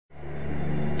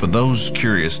For those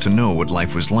curious to know what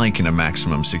life was like in a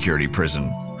maximum security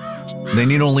prison, they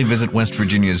need only visit West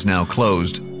Virginia's now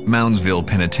closed Moundsville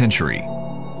Penitentiary.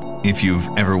 If you've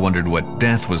ever wondered what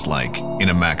death was like in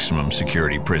a maximum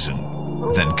security prison,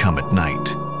 then come at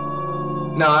night.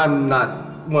 No, I'm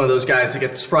not one of those guys that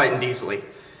gets frightened easily.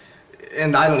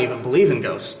 And I don't even believe in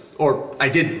ghosts. Or I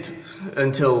didn't,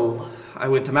 until I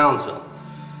went to Moundsville.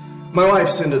 My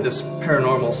wife's into this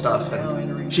paranormal stuff,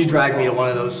 and she dragged me to one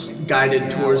of those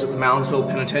guided tours of the Moundsville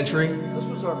Penitentiary. This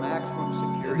was our maximum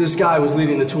security. This guy was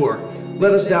leading the tour.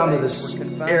 Led us down to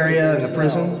this area in the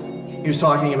prison. He was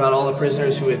talking about all the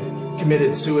prisoners who had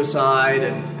committed suicide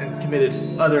and committed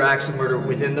other acts of murder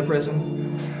within the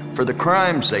prison. For the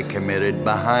crimes they committed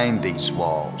behind these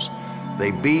walls.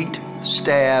 They beat,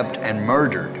 stabbed, and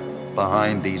murdered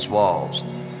behind these walls.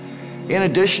 In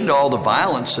addition to all the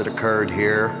violence that occurred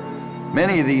here,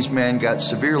 many of these men got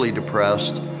severely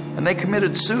depressed and they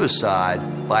committed suicide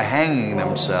by hanging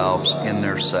themselves in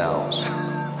their cells.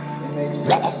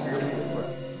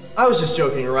 I was just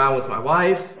joking around with my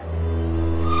wife.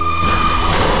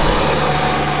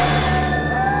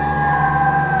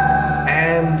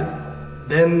 And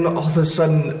then all of a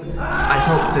sudden, I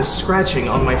felt this scratching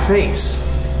on my face.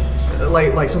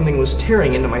 Like something was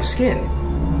tearing into my skin.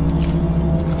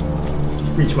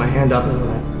 Reached my hand up, and when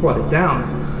I brought it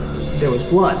down, there was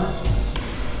blood.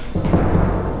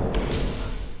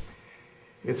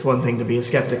 It's one thing to be a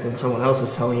skeptic when someone else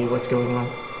is telling you what's going on.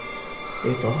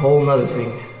 It's a whole nother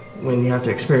thing when you have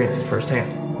to experience it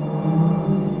firsthand.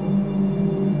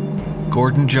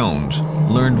 Gordon Jones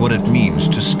learned what it means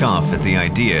to scoff at the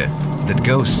idea that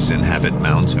ghosts inhabit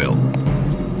Moundsville.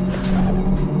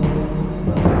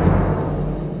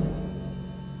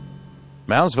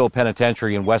 Moundsville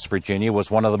Penitentiary in West Virginia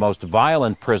was one of the most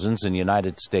violent prisons in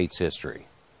United States history.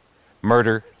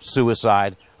 Murder,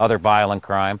 suicide, other violent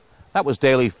crime, that was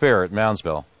daily fare at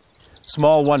Moundsville.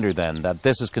 Small wonder, then, that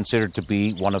this is considered to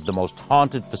be one of the most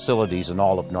haunted facilities in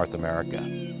all of North America.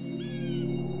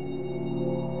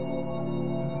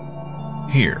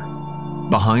 Here,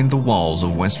 behind the walls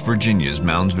of West Virginia's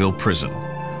Moundsville prison,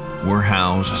 were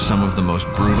housed some of the most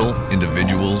brutal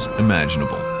individuals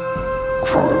imaginable.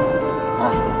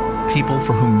 People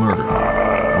for whom murder,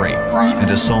 rape,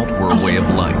 and assault were a way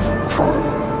of life.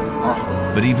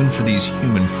 But even for these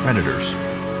human predators,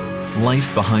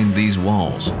 life behind these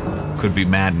walls could be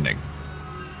maddening,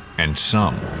 and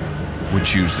some would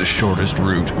choose the shortest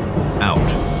route out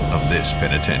of this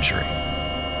penitentiary.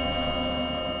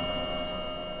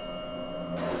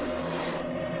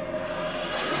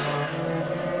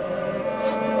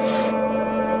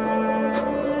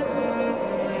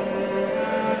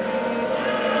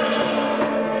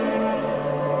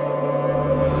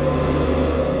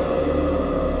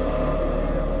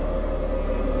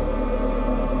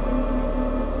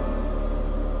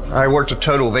 I worked a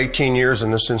total of 18 years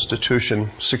in this institution,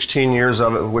 16 years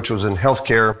of it which was in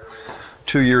healthcare,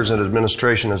 2 years in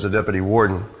administration as a deputy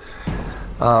warden.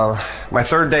 My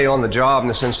third day on the job in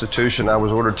this institution, I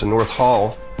was ordered to North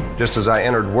Hall just as I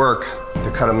entered work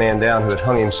to cut a man down who had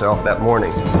hung himself that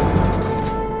morning.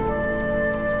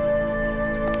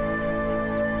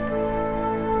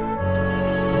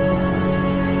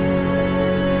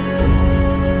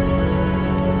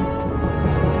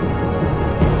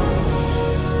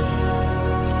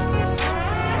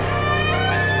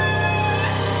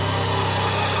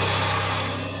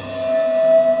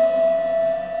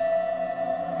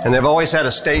 And they've always had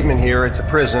a statement here at the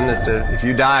prison that if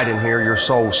you died in here, your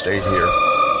soul stayed here.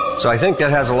 So I think that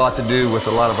has a lot to do with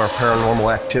a lot of our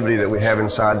paranormal activity that we have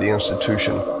inside the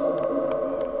institution.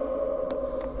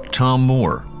 Tom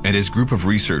Moore and his group of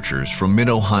researchers from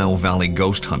Mid-Ohio Valley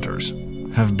Ghost Hunters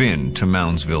have been to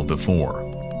Moundsville before.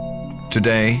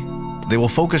 Today, they will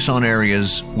focus on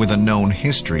areas with a known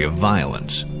history of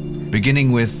violence,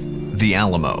 beginning with the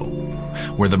Alamo,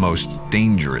 where the most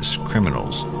dangerous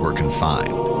criminals were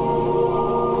confined.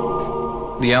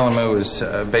 The Alamo is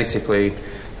basically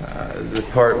the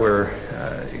part where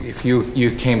if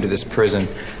you came to this prison,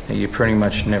 you pretty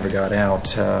much never got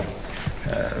out.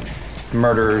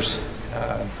 Murderers,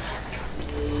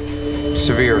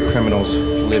 severe criminals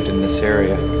lived in this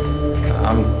area.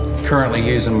 I'm currently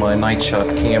using my night shot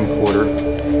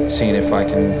camcorder, seeing if I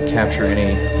can capture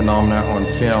any phenomena on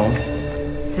film.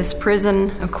 This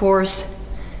prison, of course,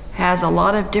 has a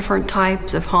lot of different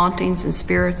types of hauntings and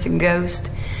spirits and ghosts.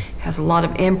 Has a lot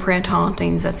of imprint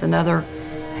hauntings. That's another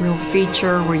real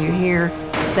feature where you hear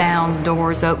sounds,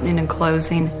 doors opening and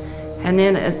closing. And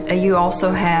then you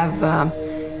also have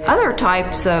other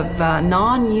types of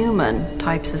non-human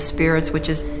types of spirits, which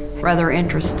is rather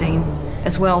interesting.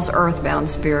 as well as earthbound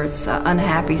spirits,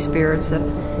 unhappy spirits that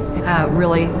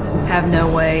really have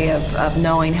no way of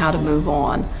knowing how to move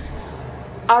on.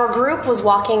 Our group was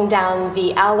walking down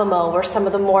the Alamo where some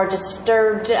of the more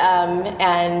disturbed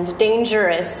and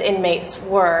dangerous inmates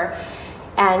were.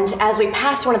 And as we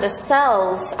passed one of the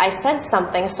cells, I sensed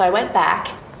something, so I went back.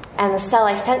 And the cell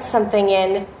I sensed something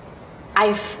in,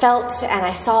 I felt and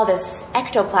I saw this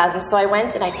ectoplasm, so I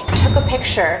went and I took a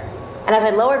picture. And as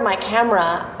I lowered my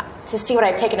camera to see what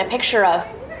I'd taken a picture of,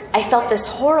 I felt this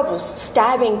horrible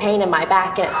stabbing pain in my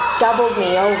back, and it doubled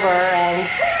me over, and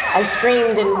I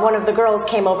screamed, and one of the girls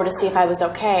came over to see if I was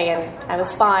okay, and I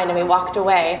was fine, and we walked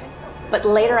away. But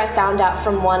later I found out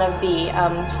from one of the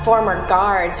former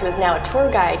guards, who is now a tour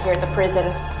guide here at the prison,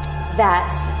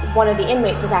 that one of the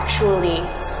inmates was actually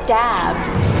stabbed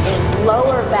in his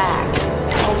lower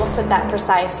back, almost at that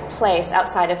precise place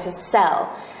outside of his cell.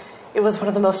 It was one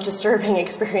of the most disturbing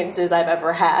experiences I've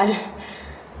ever had.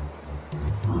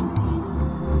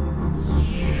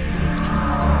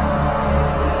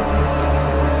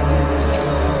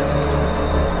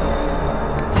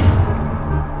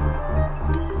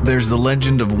 There's the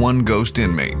legend of one ghost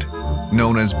inmate,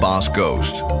 known as Boss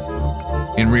Ghost.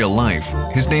 In real life,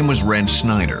 his name was Red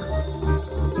Snyder.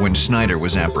 When Snyder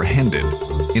was apprehended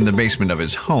in the basement of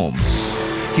his home,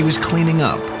 he was cleaning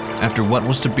up after what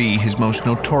was to be his most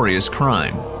notorious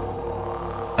crime.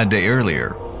 A day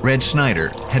earlier, Red Snyder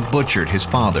had butchered his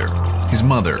father, his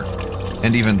mother,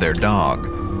 and even their dog.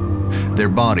 Their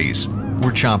bodies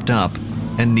were chopped up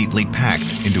and neatly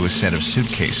packed into a set of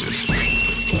suitcases.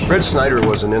 Red Snyder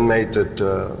was an inmate that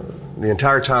the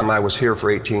entire time I was here for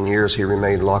 18 years, he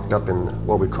remained locked up in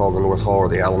what we call the North Hall or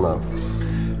the Alamo.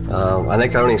 I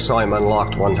think I only saw him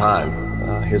unlocked one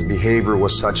time. His behavior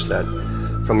was such that,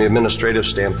 from the administrative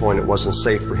standpoint, it wasn't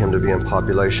safe for him to be in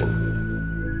population.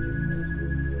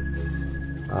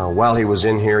 While he was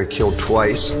in here, he killed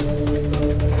twice. He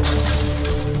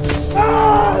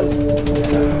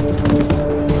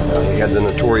had the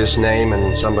notorious name,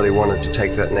 and somebody wanted to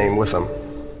take that name with him.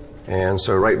 And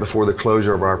so right before the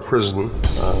closure of our prison,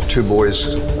 two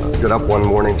boys got up one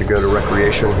morning to go to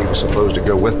recreation. He was supposed to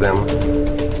go with them,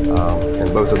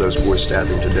 and both of those boys stabbed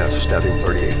him to death, stabbed him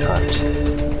 38 times.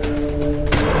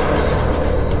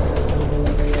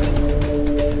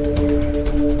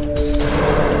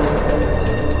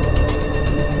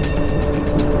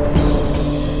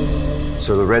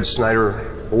 So the Red Snyder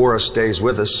aura stays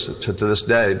with us to this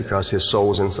day because his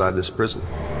soul is inside this prison.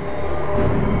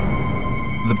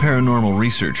 The paranormal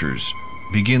researchers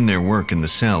begin their work in the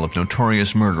cell of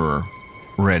notorious murderer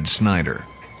Red Snyder.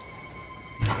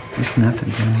 There's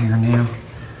nothing down here now.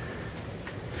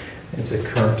 It's a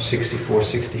current 64,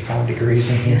 65 degrees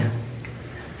in here.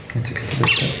 It's a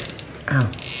consistent. Oh.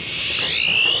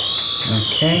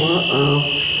 Okay. Uh-oh.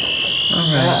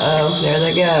 All right. Uh-oh. There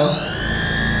they go.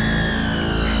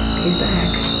 He's back.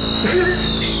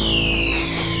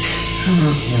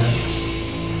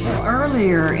 Well,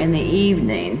 earlier in the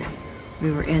evening,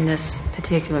 we were in this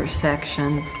particular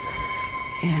section,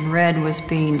 and Red was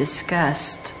being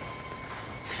discussed.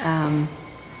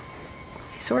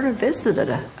 He sort of visited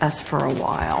us for a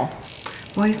while.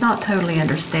 Well, he's not totally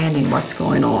understanding what's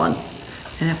going on,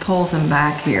 and it pulls him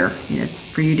back here,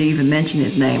 for you to even mention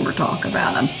his name or talk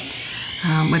about him.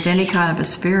 With any kind of a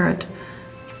spirit,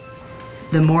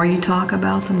 the more you talk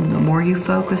about them, the more you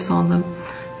focus on them,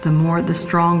 the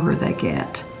stronger they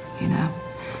get,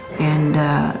 And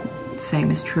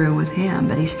same is true with him,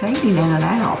 but he's fading in and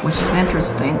out, which is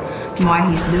interesting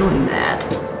why he's doing that.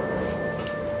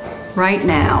 Right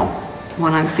now,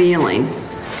 what I'm feeling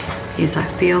is I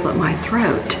feel that my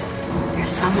throat,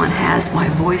 someone has my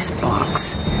voice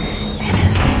box and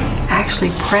is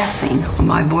actually pressing on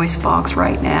my voice box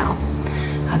right now.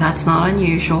 That's not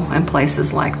unusual in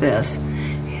places like this.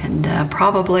 And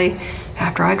probably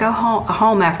after I go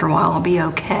home after a while, I'll be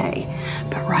okay.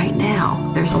 But right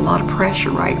now, there's a lot of pressure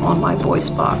right on my voice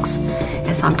box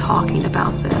as I'm talking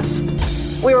about this.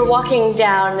 We were walking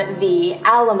down the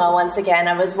Alamo once again.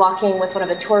 I was walking with one of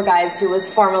the tour guides who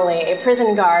was formerly a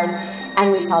prison guard,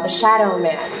 and we saw the Shadow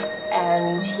Man.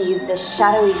 And he's this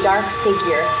shadowy, dark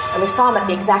figure. And we saw him at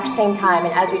the exact same time,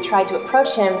 and as we tried to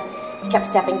approach him, he kept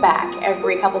stepping back.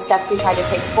 Every couple steps we tried to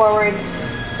take forward,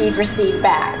 he'd recede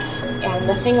back. And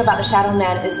the thing about the Shadow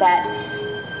Man is that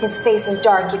his face is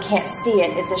dark, you can't see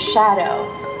it, it's a shadow.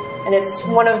 And it's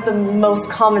one of the most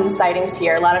common sightings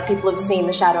here. A lot of people have seen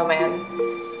the Shadow Man.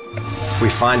 We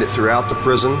find it throughout the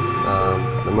prison.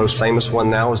 The most famous one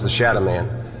now is the Shadow Man.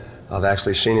 I've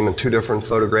actually seen him in 2 different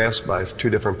photographs by 2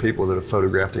 different people that have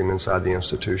photographed him inside the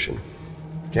institution.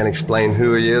 Can't explain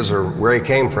who he is or where he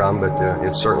came from, but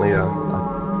it's certainly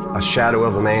a a shadow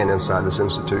of a man inside this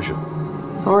institution.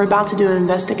 We're about to do an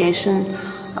investigation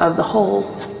of the hole,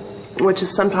 which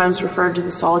is sometimes referred to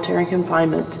as solitary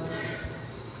confinement.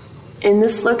 In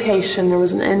this location, there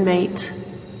was an inmate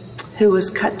who was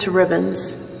cut to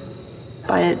ribbons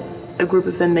by a group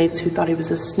of inmates who thought he was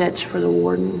a snitch for the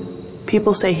warden.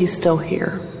 People say he's still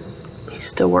here. He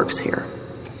still works here.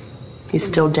 He's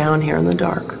still down here in the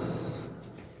dark.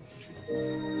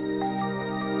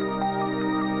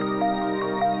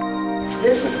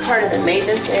 This is part of the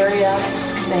maintenance area.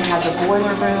 They have the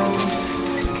boiler rooms.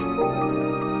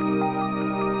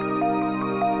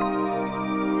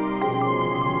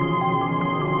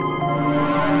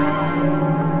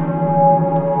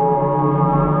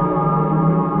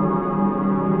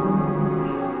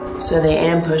 So they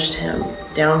ambushed him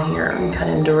down here and cut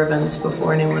him to ribbons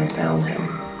before anyone found him.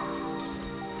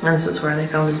 And this is where they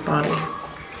found his body.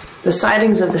 The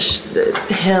sightings of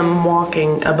him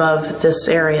walking above this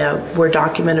area were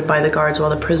documented by the guards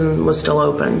while the prison was still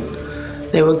open.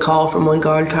 They would call from one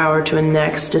guard tower to the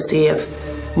next to see if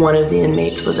one of the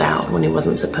inmates was out when he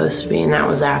wasn't supposed to be, and that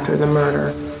was after the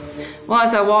murder. Well,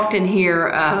 as I walked in here,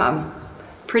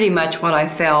 pretty much what I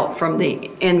felt from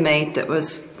the inmate that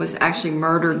was actually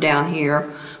murdered down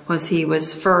here was he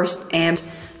was first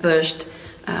ambushed.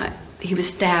 He was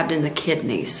stabbed in the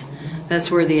kidneys. That's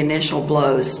where the initial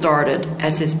blows started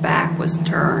as his back was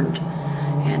turned.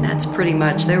 And that's pretty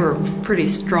much, they were pretty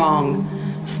strong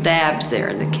stabs there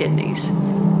in the kidneys.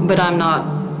 But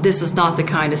this is not the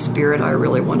kind of spirit I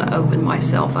really want to open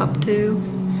myself up to,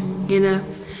 you know,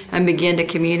 and begin to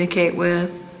communicate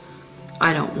with.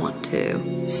 I don't want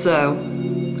to, so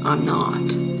I'm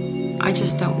not. I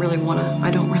just don't really want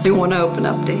to open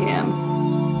up to him.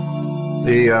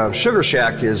 The Sugar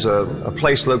Shack is a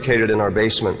place located in our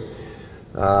basement.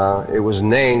 It was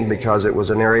named because it was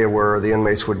an area where the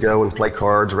inmates would go and play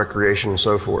cards, recreation, and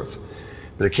so forth.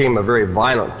 But it became a very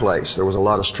violent place. There was a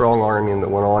lot of strong-arming that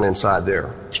went on inside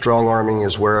there. Strong-arming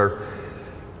is where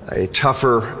a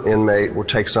tougher inmate would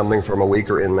take something from a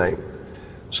weaker inmate.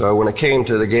 So when it came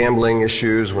to the gambling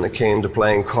issues, when it came to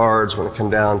playing cards, when it came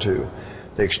down to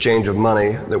the exchange of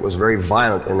money, that was very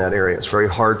violent in that area. It's very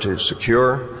hard to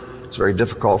secure. It's very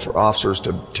difficult for officers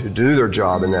to do their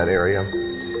job in that area.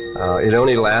 It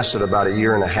only lasted about 1.5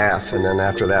 years, and then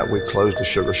after that we closed the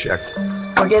Sugar Shack.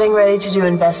 We're getting ready to do an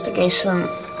investigation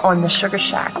on the Sugar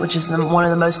Shack, which is one of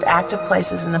the most active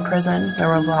places in the prison. There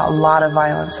were a lot of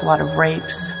violence, a lot of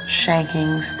rapes,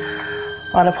 shankings,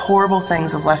 a lot of horrible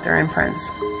things have left their imprints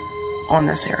on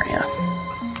this area.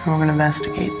 And we're going to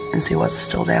investigate and see what's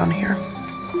still down here.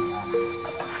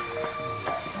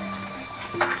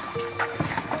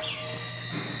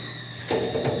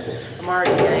 I'm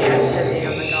already getting activity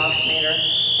on the Gauss meter.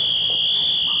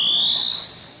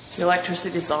 The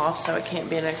electricity's off, so it can't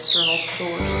be an external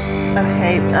source.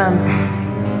 Okay,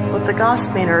 with the Gauss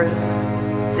meter,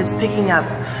 it's picking up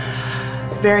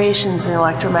variations in the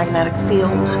electromagnetic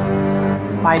field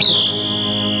by just...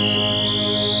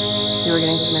 See, we're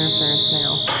getting some interference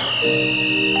now.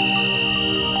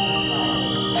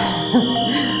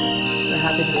 They're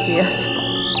happy to see us.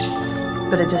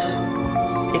 But it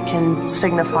can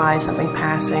signify something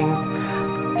passing,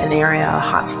 an area, a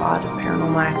hotspot of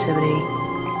paranormal activity.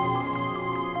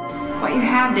 What you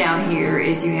have down here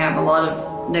is you have a lot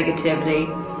of negativity,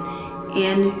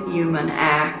 inhuman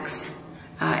acts.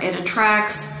 It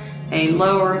attracts a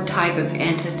lower type of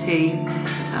entity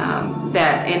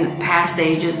that in past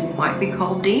ages might be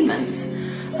called demons.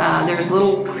 There's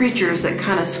little creatures that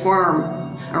kind of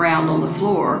squirm around on the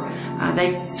floor.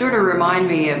 They sort of remind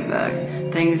me of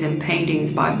things in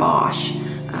paintings by Bosch.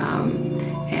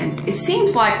 And it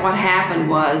seems like what happened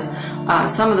was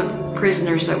some of the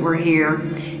prisoners that were here,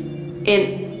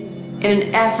 in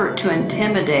an effort to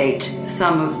intimidate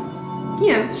some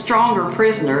of, stronger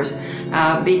prisoners,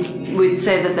 would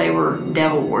say that they were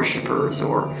devil worshippers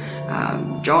or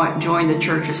join the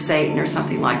Church of Satan or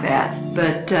something like that.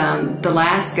 But the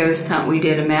last ghost hunt we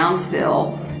did in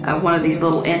Moundsville, one of these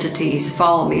little entities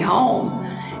followed me home.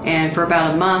 And for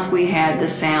about a month we had the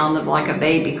sound of like a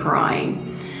baby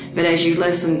crying. But as you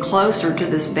listen closer to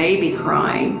this baby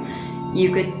crying,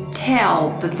 you could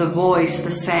tell that the voice,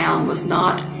 the sound, was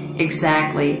not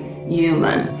exactly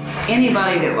human.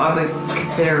 Anybody that I would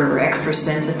consider extra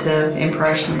sensitive,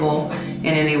 impressionable in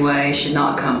any way should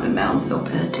not come to Moundsville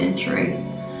Penitentiary,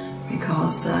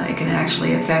 because it can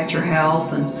actually affect your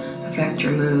health and affect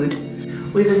your mood.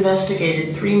 We've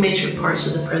investigated 3 major parts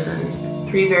of the prison,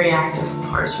 3 very active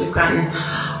parts. We've gotten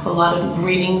a lot of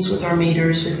readings with our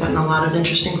meters. We've gotten a lot of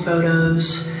interesting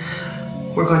photos.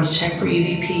 We're going to check for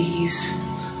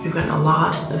EVPs. We've gotten a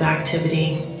lot of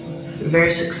activity.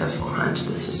 very successful hunt.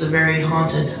 This is a very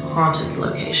haunted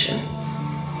location.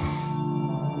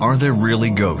 Are there really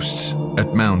ghosts at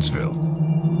Moundsville?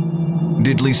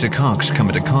 Did Lisa Cox come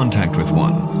into contact with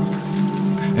one?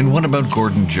 And what about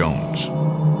Gordon Jones?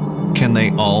 Can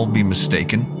they all be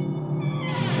mistaken?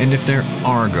 And if there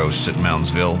are ghosts at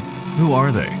Moundsville, who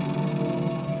are they?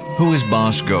 Who is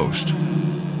Boss Ghost?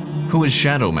 Who is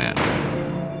Shadow Man?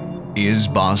 Is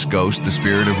Boss Ghost the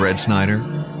spirit of Red Snyder?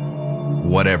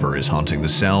 Whatever is haunting the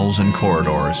cells and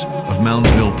corridors of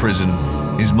Moundsville Prison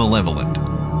is malevolent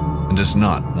and does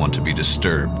not want to be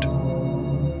disturbed.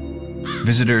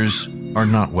 Visitors are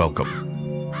not welcome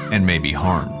and may be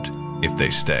harmed if they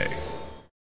stay.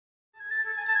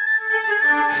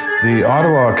 The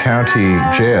Ottawa County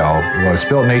Jail was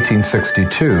built in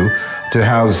 1862 to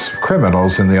house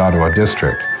criminals in the Ottawa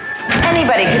district.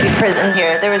 Anybody could be prisoned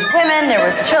here. There was women, there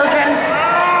was children,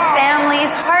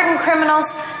 families, hardened criminals,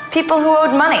 people who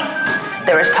owed money.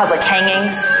 There was public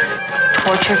hangings,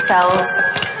 torture cells.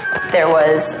 There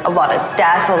was a lot of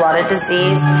death, a lot of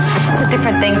disease. Lots of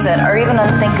different things that are even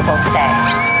unthinkable today.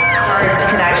 Guards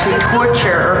could actually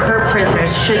torture or hurt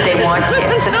prisoners should they want to.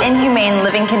 The inhumane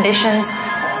living conditions,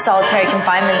 solitary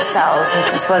confinement cells,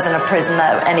 and this wasn't a prison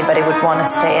that anybody would want to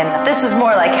stay in. This was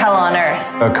more like hell on earth.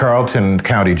 Carleton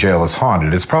County Jail is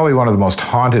haunted. It's probably one of the most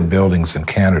haunted buildings in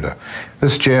Canada.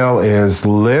 This jail is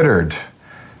littered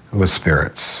with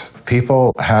spirits.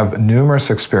 People have numerous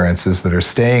experiences that are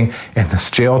staying in this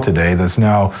jail today that's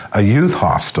now a youth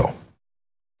hostel.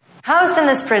 Housed in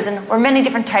this prison were many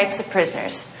different types of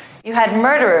prisoners. You had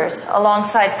murderers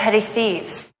alongside petty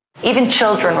thieves. Even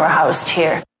children were housed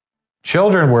here.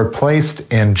 Children were placed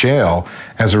in jail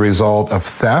as a result of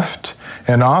theft,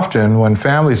 and often when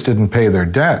families didn't pay their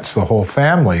debts, the whole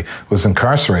family was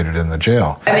incarcerated in the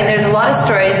jail. I mean, there's a lot of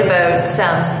stories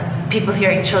about people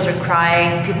hearing children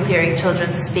crying, people hearing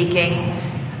children speaking,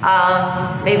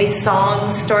 maybe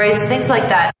songs, stories, things like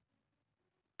that.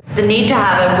 The need to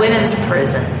have a women's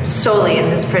prison solely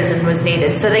in this prison was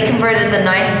needed, so they converted the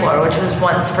 9th floor, which was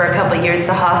once for a couple of years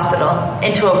the hospital,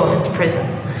 into a women's prison.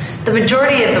 The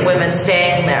majority of the women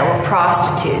staying there were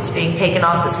prostitutes being taken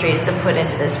off the streets and put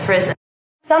into this prison.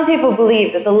 Some people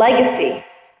believe that the legacy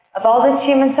of all this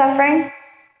human suffering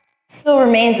still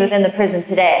remains within the prison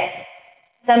today.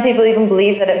 Some people even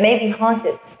believe that it may be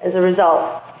haunted as a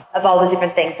result of all the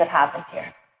different things that happened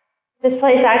here. This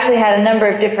place actually had a number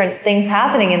of different things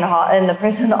happening in the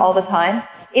prison all the time.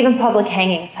 Even public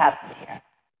hangings happened here.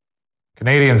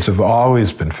 Canadians have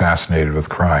always been fascinated with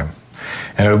crime.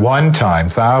 And at one time,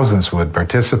 thousands would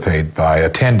participate by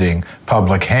attending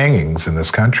public hangings in this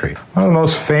country. One of the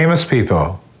most famous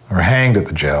people who were hanged at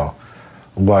the jail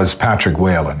was Patrick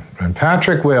Whelan. And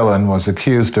Patrick Whelan was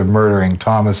accused of murdering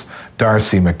Thomas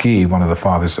D'Arcy McGee, one of the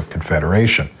fathers of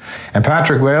Confederation. And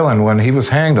Patrick Whelan, when he was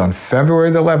hanged on February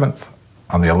the 11th,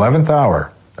 on the 11th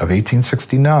hour of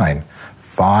 1869,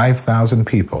 5,000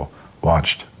 people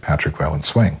watched Patrick Whelan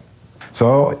swing.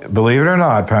 So, believe it or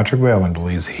not, Patrick Whelan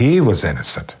believes he was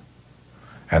innocent.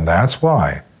 And that's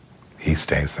why he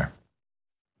stays there.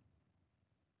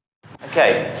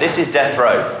 Okay, this is death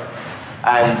row.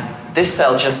 And this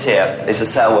cell just here is a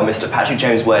cell where Mr. Patrick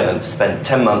James Whelan spent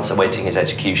 10 months awaiting his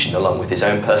execution along with his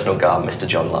own personal guard, Mr.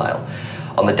 John Lyle.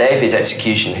 On the day of his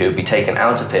execution, he would be taken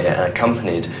out of here and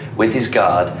accompanied with his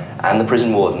guard and the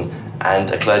prison warden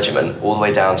and a clergyman all the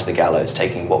way down to the gallows,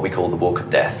 taking what we call the walk of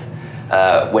death.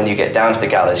 When you get down to the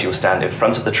gallows, you'll stand in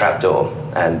front of the trapdoor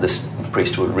and this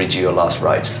priest will read you your last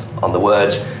rites. On the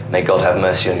words, "May God have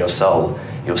mercy on your soul,"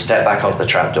 you'll step back onto the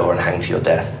trapdoor and hang to your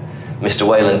death. Mr.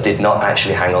 Whelan did not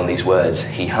actually hang on these words.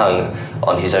 He hung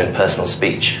on his own personal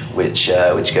speech, which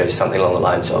goes something along the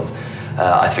lines of,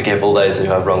 I forgive all those who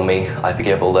have wronged me, I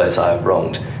forgive all those I have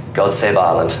wronged. God save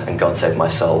Ireland and God save my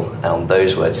soul. And on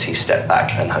those words, he stepped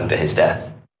back and hung to his death.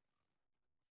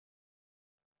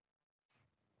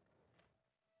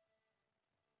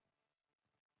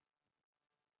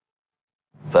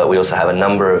 But we also have a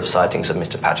number of sightings of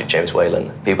Mr. Patrick James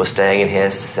Whelan. People staying in here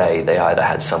say they either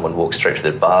had someone walk straight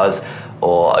through the bars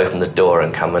or open the door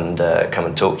and come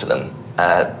and talk to them.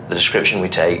 The description we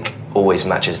take always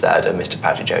matches that of Mr.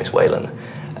 Patrick James Whelan.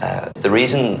 The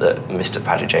reason that Mr.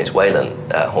 Patrick James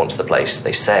Whelan haunts the place,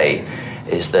 they say,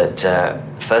 is that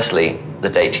firstly, the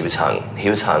date he was hung. He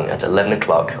was hung at 11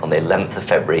 o'clock on the 11th of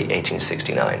February,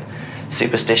 1869.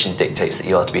 Superstition dictates that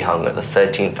you are to be hung at the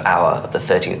 13th hour of the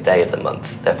 13th day of the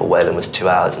month. Therefore, Whelan was 2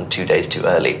 hours and 2 days too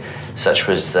early. Such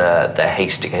was their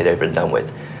haste to get it over and done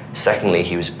with. Secondly,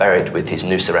 he was buried with his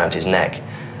noose around his neck,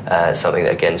 something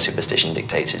that, again, superstition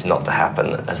dictates is not to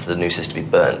happen, as the noose is to be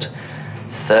burnt.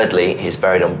 Thirdly, he's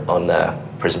buried on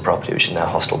prison property, which is now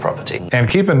hostel property. And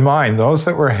keep in mind, those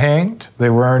that were hanged, they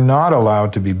were not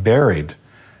allowed to be buried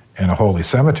in a holy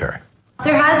cemetery.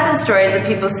 There has been stories that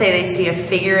people say they see a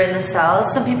figure in the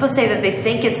cells. Some people say that they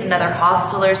think it's another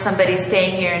hostel or somebody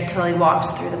staying here until he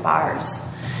walks through the bars.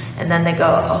 And then they go,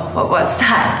 oh, what was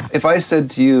that? If I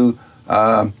said to you,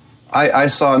 I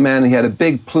saw a man, he had a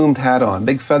big plumed hat on,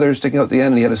 big feathers sticking out the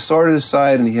end, and he had a sword at his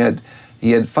side, and he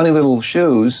had funny little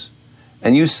shoes,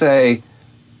 and you say,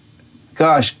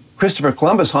 gosh, Christopher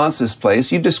Columbus haunts this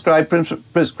place, you describe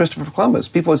Christopher Columbus.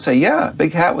 People would say, yeah,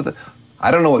 big hat with a... I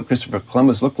don't know what Christopher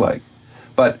Columbus looked like,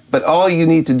 but all you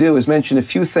need to do is mention a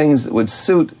few things that would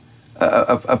suit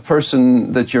a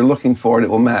person that you're looking for, and it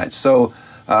will match. So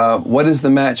what is the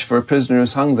match for a prisoner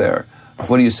who's hung there?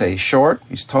 What do you say? He's short,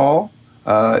 he's tall,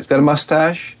 he's got a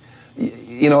mustache.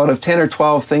 You know, out of 10 or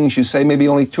 12 things you say, maybe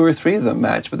only 2 or 3 of them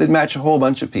match, but they'd match a whole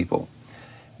bunch of people.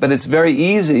 But it's very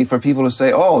easy for people to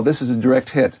say, oh, this is a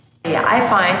direct hit. Yeah, I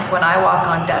find when I walk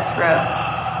on death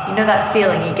row, you know that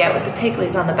feeling you get with the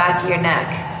piglies on the back of your neck?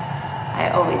 I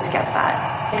always get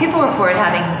that. People report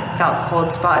having felt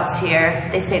cold spots here.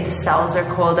 They say the cells are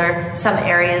colder, some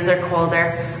areas are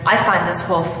colder. I find this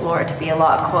whole floor to be a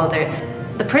lot colder.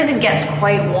 The prison gets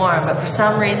quite warm, but for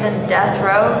some reason, death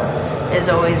row is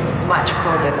always much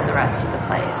colder than the rest of the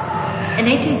place. In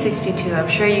 1862, I'm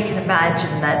sure you can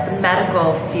imagine that the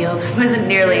medical field wasn't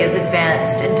nearly as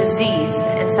advanced, and disease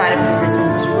inside of the prison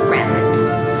was rampant.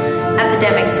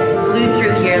 Epidemics flew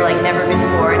through here like never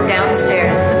before, and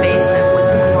downstairs in the basement was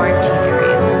the quarantine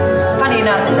area. Funny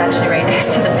enough, it's actually right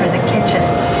next to the prison kitchen.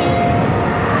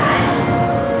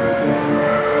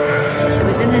 It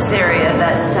was in this area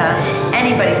that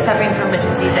anybody suffering from a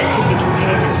disease that could be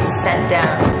contagious was sent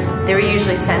down. They were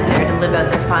usually sent there to live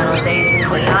out their final days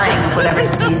before dying of whatever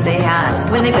disease they had.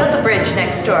 When they built the bridge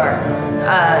next door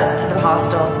to the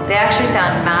hostel, they actually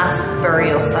found mass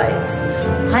burial sites.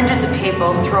 Hundreds of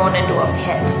people thrown into a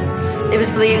pit. It was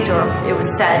believed, or it was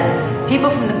said, people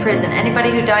from the prison,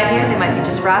 anybody who died here, they might be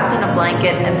just wrapped in a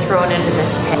blanket and thrown into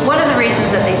this pit. One of the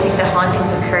reasons that they think the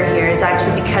hauntings occur here is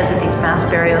actually because of these mass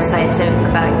burial sites out in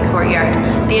the back courtyard.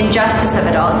 The injustice of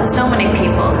it all to so many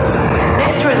people.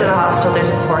 Next door to the hostel, there's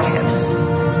a courthouse.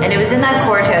 And it was in that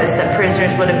courthouse that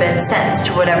prisoners would have been sentenced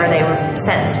to whatever they were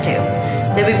sentenced to.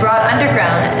 They'd be brought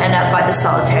underground and up by the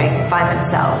solitary confinement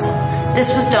cells. This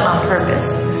was done on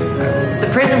purpose. The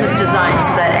prison was designed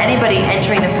so that anybody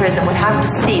entering the prison would have to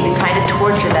see the kind of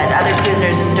torture that other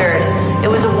prisoners endured. It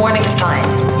was a warning sign.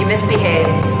 You misbehave,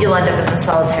 you'll end up in the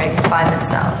solitary confinement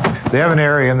cells. They have an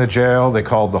area in the jail they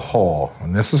called the Hole,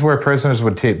 and this is where prisoners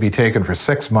would be taken for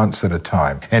 6 months at a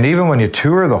time. And even when you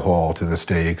tour the Hole to this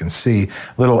day, you can see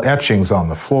little etchings on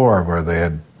the floor where they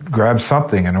had grabbed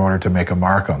something in order to make a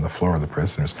mark on the floor of the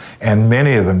prisoners. And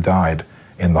many of them died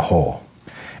in the Hole.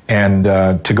 And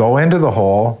to go into the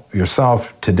Hole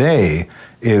yourself today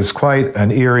is quite an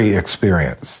eerie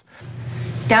experience.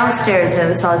 Downstairs in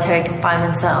the solitary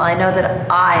confinement cell, I know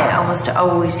that I almost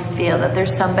always feel that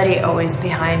there's somebody always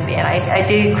behind me. And I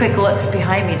do quick looks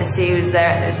behind me to see who's there,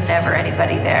 and there's never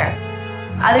anybody there.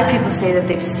 Other people say that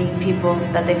they've seen people,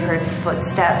 that they've heard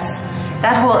footsteps.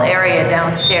 That whole area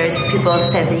downstairs, people have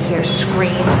said they hear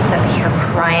screams, that they hear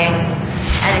crying,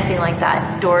 anything like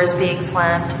that. Doors being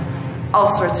slammed. All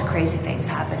sorts of crazy things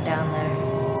happen down there.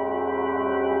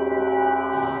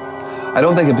 I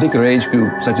don't think a particular age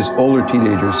group, such as older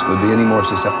teenagers, would be any more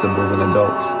susceptible than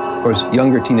adults. Of course,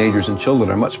 younger teenagers and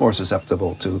children are much more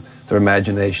susceptible to their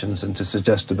imaginations and to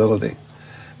suggestibility.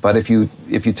 But if you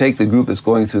take the group that's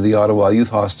going through the Ottawa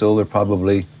Youth Hostel, they're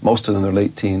probably, most of them, they're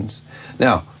late teens.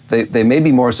 Now, they may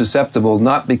be more susceptible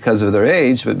not because of their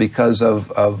age, but because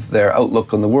of their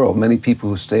outlook on the world. Many people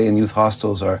who stay in youth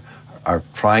hostels are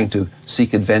trying to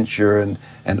seek adventure and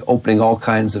opening all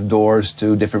kinds of doors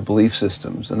to different belief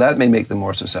systems. And that may make them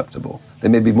more susceptible. They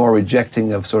may be more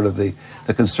rejecting of sort of the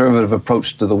conservative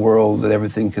approach to the world, that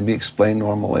everything can be explained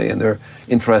normally, and they're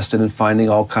interested in finding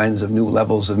all kinds of new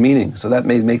levels of meaning. So that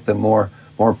may make them more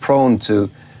prone to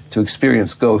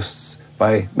experience ghosts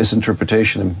by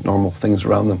misinterpretation of normal things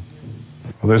around them.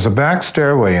 Well, there's a back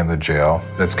stairway in the jail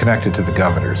that's connected to the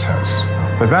governor's house.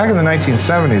 But back in the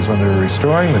 1970s, when they were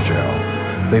restoring the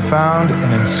jail, they found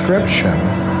an inscription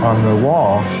on the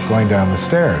wall going down the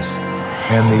stairs.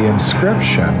 And the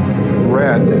inscription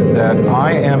read that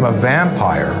I am a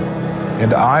vampire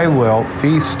and I will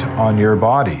feast on your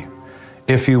body.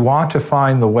 If you want to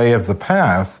find the way of the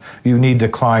path, you need to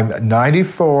climb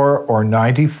 94 or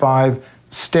 95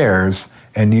 stairs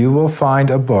and you will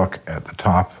find a book at the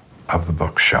top of the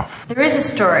bookshelf. There is a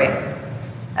story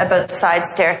about the side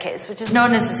staircase, which is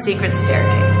known as the secret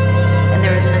staircase. And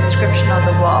there was an inscription on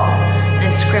the wall. And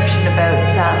inscription about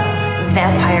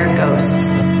vampire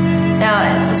ghosts.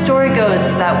 Now, the story goes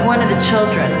is that one of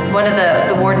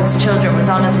the warden's children was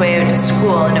on his way out to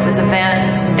school, and it was a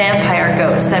vampire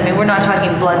ghost. I mean, we're not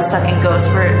talking blood-sucking ghosts.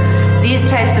 These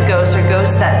types of ghosts are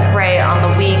ghosts that prey on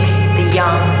the weak, the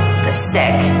young, the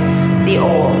sick, the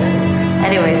old.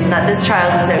 Anyways, and that this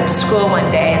child was out to school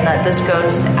one day, and that this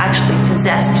ghost actually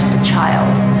possessed the child.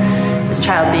 This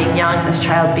child being young, this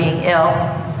child being ill.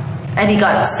 And he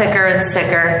got sicker and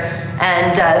sicker,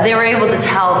 and they were able to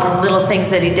tell from little things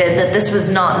that he did that this was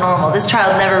not normal. This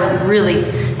child never really,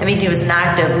 I mean, he was an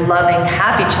active, loving,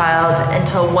 happy child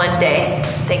until one day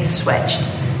things switched,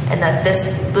 and that this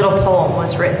little poem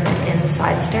was written in the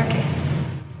side staircase.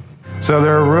 So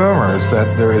there are rumors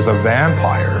that there is a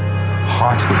vampire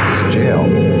haunting this jail.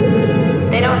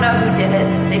 They don't know who did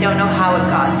it. They don't know how it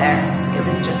got there. It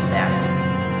was just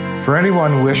there. For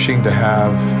anyone wishing to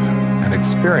have an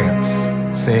experience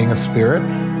seeing a spirit,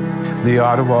 the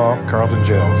Ottawa Carleton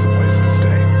Jail is a place to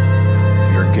stay.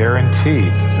 You're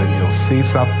guaranteed that you'll see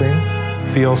something,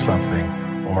 feel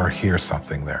something, or hear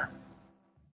something there.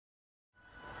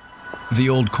 The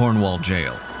Old Cornwall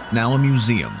Jail, now a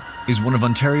museum, is one of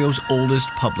Ontario's oldest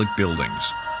public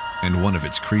buildings, and one of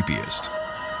its creepiest.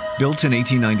 Built in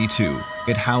 1892,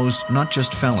 it housed not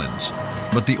just felons,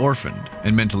 but the orphaned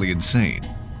and mentally insane.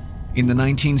 In the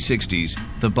 1960s,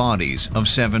 the bodies of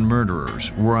 7 murderers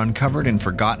were uncovered in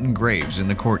forgotten graves in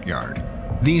the courtyard.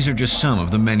 These are just some of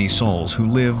the many souls who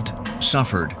lived,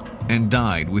 suffered, and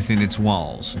died within its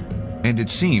walls. And it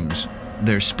seems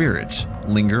their spirits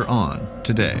linger on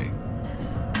today.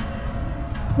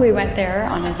 We went there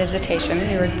on a visitation.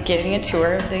 We were getting a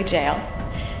tour of the jail.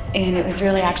 And it was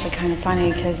really actually kind of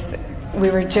funny because we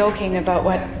were joking about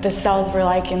what the cells were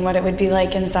like and what it would be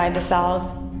like inside the cells.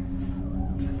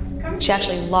 She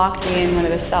actually locked me in one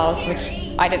of the cells, which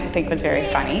I didn't think was very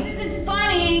funny. This isn't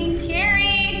funny,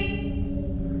 Carrie!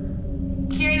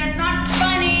 Carrie, that's not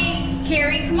funny!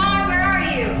 Carrie, come on, where are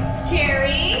you?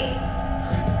 Carrie?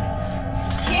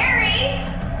 Carrie?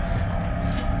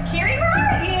 Carrie, where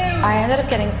are you? I ended up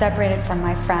getting separated from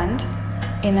my friend,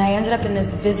 and I ended up in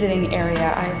this visiting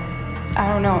area. I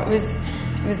don't know, it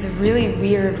was a really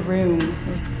weird room. It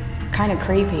was kind of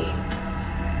creepy.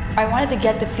 I wanted to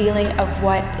get the feeling of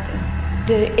what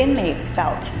the inmates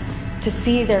felt, to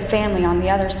see their family on the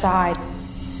other side.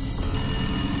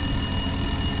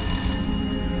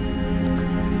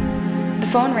 The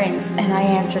phone rings and I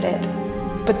answered it,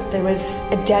 but there was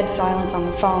a dead silence on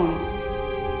the phone.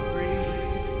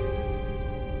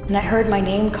 And I heard my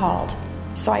name called,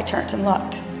 so I turned and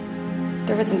looked.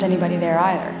 There wasn't anybody there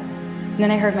either. And then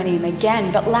I heard my name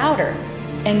again, but louder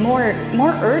and more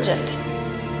urgent.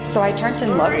 So I turned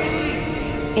and looked,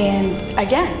 and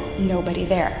again, nobody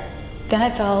there. Then I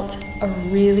felt a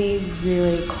really,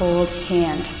 really cold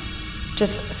hand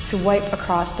just swipe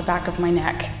across the back of my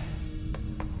neck.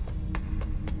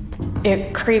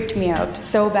 It creeped me out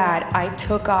so bad, I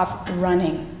took off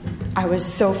running. I was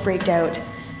so freaked out.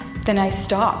 Then I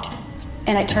stopped,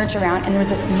 and I turned around, and there was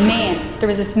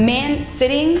this man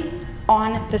sitting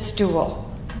on the stool.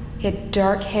 He had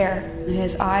dark hair, and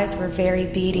his eyes were very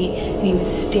beady, and he was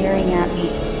staring at me.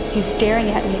 He was staring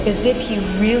at me as if he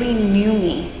really knew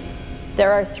me.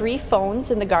 There are 3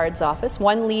 phones in the guard's office.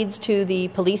 One leads to the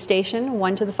police station,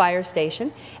 one to the fire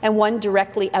station, and one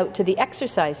directly out to the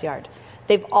exercise yard.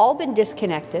 They've all been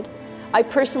disconnected. I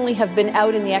personally have been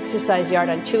out in the exercise yard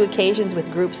on 2 occasions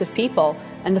with groups of people,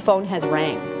 and the phone has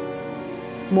rang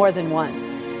more than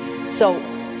once. So,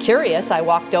 curious, I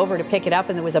walked over to pick it up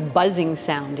and there was a buzzing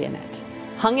sound in it.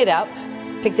 Hung it up,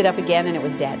 picked it up again, and it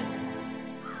was dead.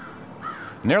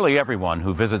 Nearly everyone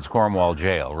who visits Cornwall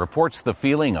Jail reports the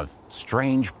feeling of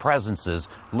strange presences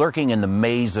lurking in the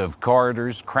maze of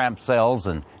corridors, cramped cells,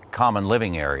 and common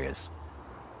living areas.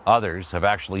 Others have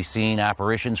actually seen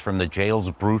apparitions from the jail's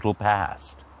brutal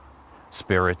past.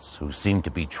 Spirits who seem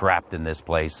to be trapped in this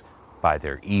place by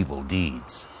their evil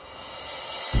deeds.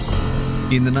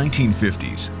 In the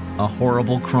 1950s, a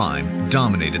horrible crime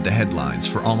dominated the headlines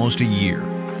for almost a year.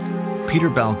 Peter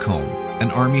Balcombe,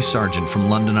 an army sergeant from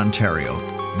London, Ontario,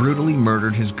 brutally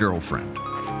murdered his girlfriend.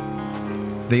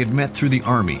 They had met through the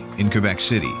army in Quebec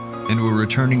City and were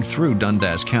returning through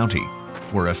Dundas County,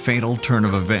 where a fatal turn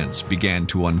of events began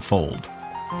to unfold.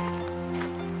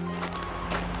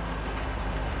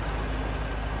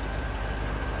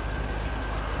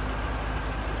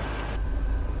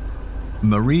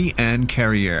 Marie-Anne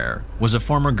Carrière was a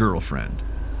former girlfriend.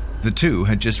 The two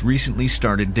had just recently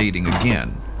started dating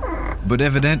again, but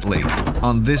evidently,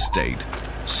 on this date,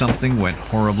 something went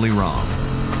horribly wrong.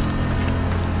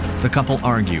 The couple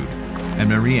argued, and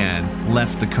Marianne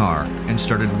left the car and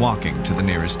started walking to the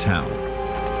nearest town.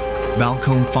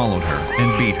 Balcombe followed her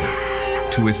and beat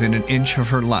her to within an inch of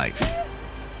her life,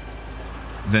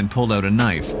 then pulled out a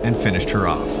knife and finished her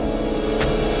off,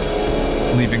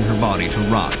 leaving her body to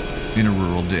rot in a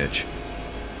rural ditch.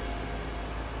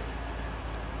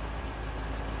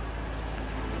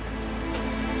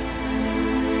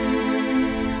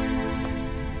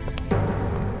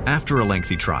 After a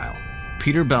lengthy trial,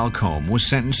 Peter Balcombe was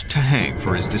sentenced to hang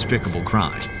for his despicable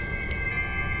crime.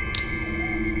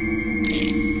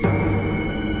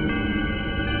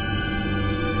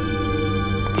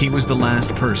 He was the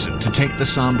last person to take the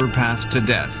somber path to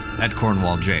death at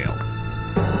Cornwall Jail.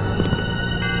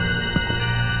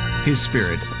 His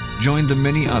spirit joined the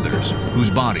many others whose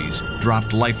bodies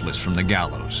dropped lifeless from the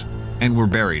gallows and were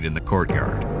buried in the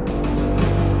courtyard.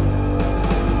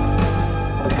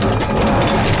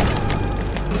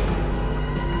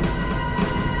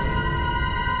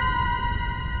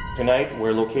 Tonight,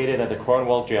 we're located at the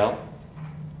Cornwall Jail.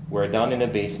 We're down in the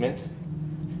basement.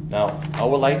 Now, I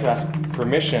would like to ask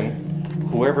permission,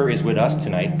 whoever is with us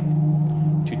tonight,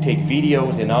 to take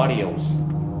videos and audios.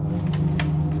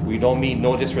 We don't mean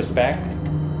no disrespect.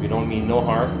 We don't mean no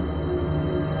harm.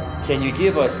 Can you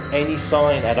give us any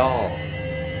sign at all?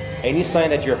 Any sign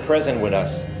that you're present with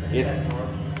us? If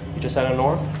you just had an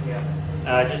orb? Yeah.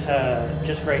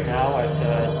 Just right now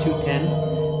at 2:10.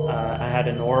 I had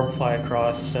an orb fly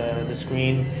across the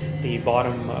screen, the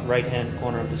bottom right-hand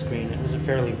corner of the screen. It was a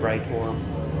fairly bright orb.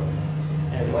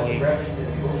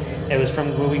 And it was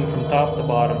moving from top to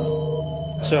bottom,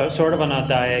 so sort of on a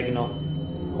diagonal.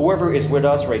 Whoever is with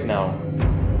us right now,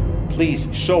 please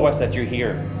show us that you're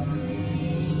here.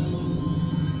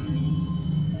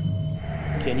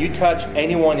 Can you touch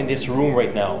anyone in this room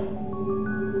right now?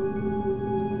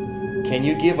 Can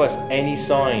you give us any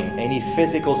sign, any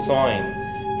physical sign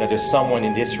that there's someone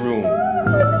in this room?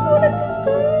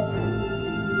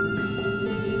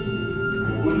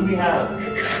 Who do we have?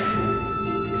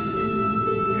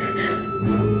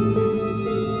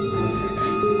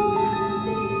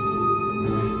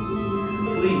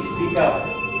 Please speak up.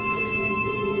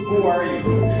 Who are you?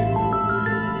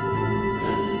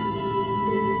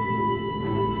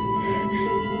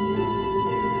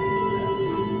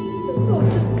 Oh,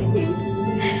 just pain.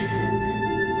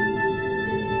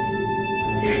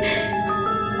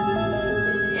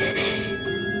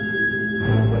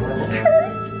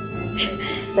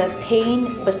 The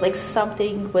pain was like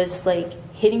something was like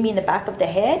hitting me in the back of the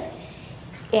head,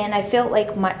 and I felt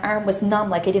like my arm was numb,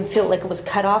 like I didn't feel like it was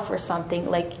cut off or something,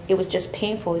 like it was just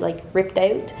painful, like ripped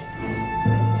out.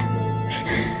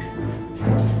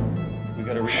 We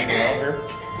got a reading around her.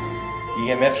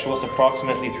 EMF shows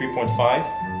approximately 3.5.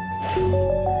 Do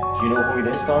you know who it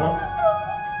is, Donna?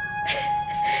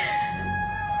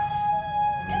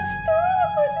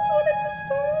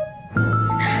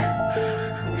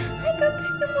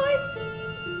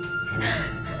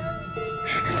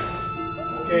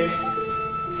 Okay.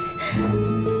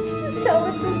 Tell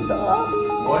her to stop.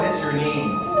 What is your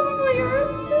name?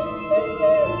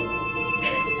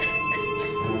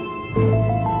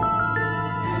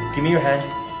 Give me your hand.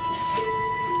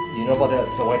 You know about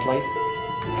the white light?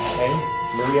 Okay.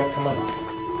 Maria, come on.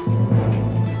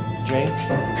 Jane,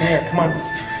 come here, come on.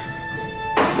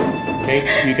 Okay,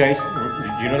 you guys,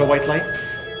 you know the white light?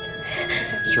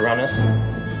 Surround us,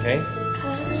 okay?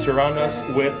 Surround us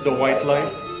with the white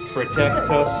light. Protect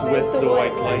us with the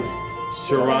white light.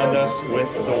 Surround us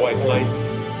with the white light.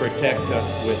 Protect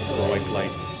us with the white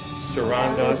light.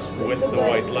 Surround us with the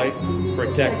white light.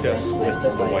 Protect us with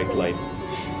the white light.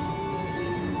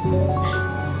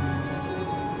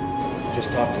 Just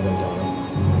talk to them, Donna.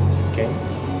 Okay?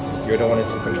 You're the one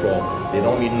that's in control. They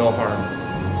don't mean no harm.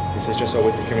 This is just a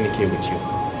way to communicate with you.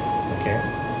 Okay?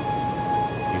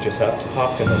 You just have to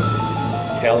talk to them.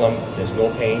 Tell them there's no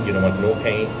pain. You don't want no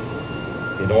pain.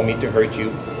 They don't mean to hurt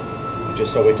you. It's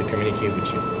just a way to communicate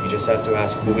with you. You just have to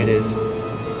ask who it is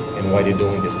and why they're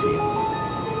doing this to you.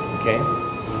 Okay?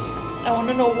 I want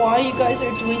to know why you guys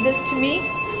are doing this to me,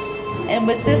 and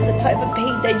was this the type of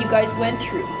pain that you guys went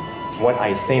through? What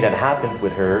I think that happened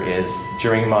with her is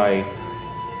during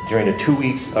the 2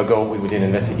 weeks ago we did an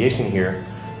investigation here,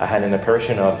 I had an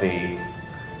apparition of a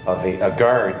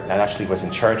guard that actually was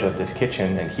in charge of this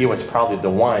kitchen, and he was probably the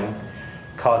one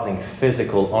causing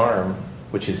physical harm,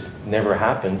 which never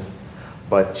happens,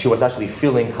 but she was actually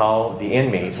feeling how the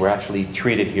inmates were actually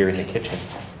treated here in the kitchen.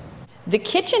 The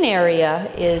kitchen area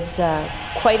is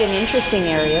quite an interesting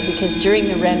area because during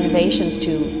the renovations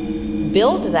to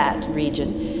build that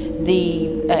region,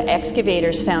 the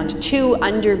excavators found 2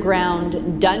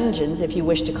 underground dungeons, if you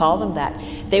wish to call them that.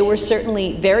 They were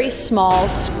certainly very small,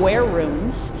 square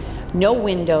rooms, no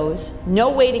windows, no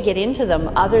way to get into them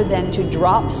other than to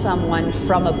drop someone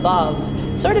from above,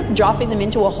 sort of dropping them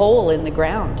into a hole in the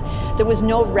ground. There was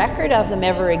no record of them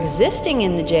ever existing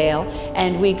in the jail,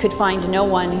 and we could find no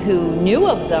one who knew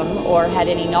of them or had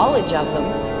any knowledge of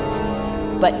them.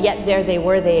 But yet there they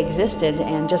were, they existed,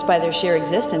 and just by their sheer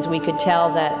existence we could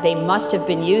tell that they must have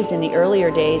been used in the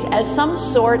earlier days as some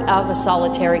sort of a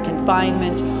solitary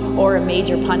confinement or a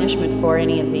major punishment for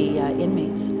any of the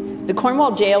inmates. The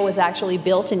Cornwall Jail was actually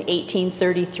built in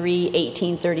 1833,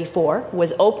 1834,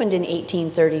 was opened in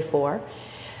 1834.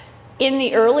 In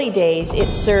the early days, it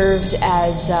served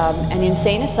as an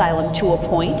insane asylum to a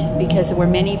point, because there were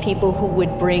many people who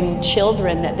would bring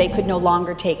children that they could no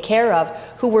longer take care of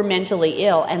who were mentally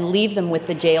ill and leave them with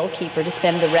the jail keeper to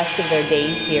spend the rest of their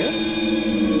days here.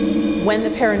 When the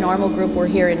paranormal group were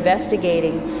here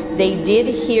investigating, they did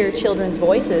hear children's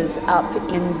voices up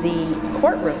in the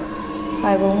courtroom.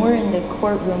 When we're in the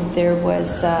courtroom, there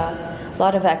was a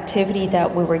lot of activity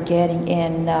that we were getting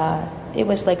in. It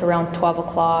was like around 12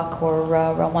 o'clock or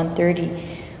around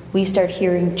 1:30. We started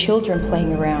hearing children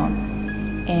playing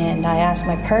around. And I asked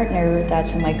my partner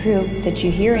that's in my group, did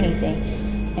you hear anything?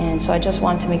 And so I just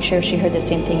wanted to make sure she heard the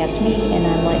same thing as me.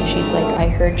 And she's like, I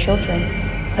heard children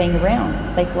playing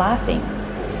around, like laughing.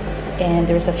 And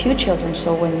there's a few children,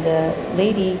 so when the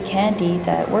lady, Candy,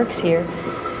 that works here,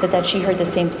 said that she heard the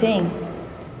same thing.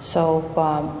 So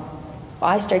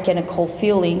I started getting a cold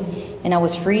feeling and I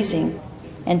was freezing.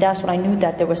 And that's when I knew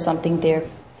that there was something there.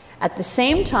 At the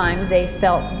same time, they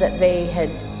felt that they had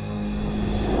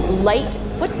light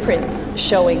footprints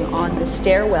showing on the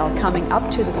stairwell coming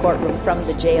up to the courtroom from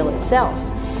the jail itself.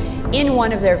 In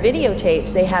one of their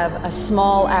videotapes, they have a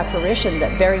small apparition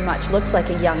that very much looks like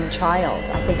a young child.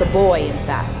 I think a boy, in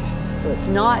fact. So it's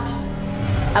not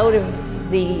out of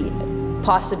the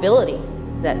possibility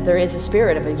that there is a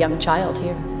spirit of a young child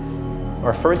here.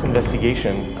 Our first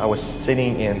investigation, I was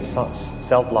sitting in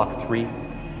cell block 3,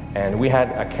 and we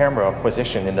had a camera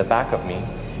positioned in the back of me,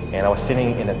 and I was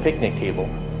sitting in a picnic table,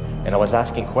 and I was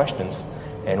asking questions.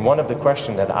 And one of the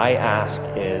questions that I asked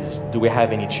is, do we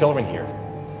have any children here?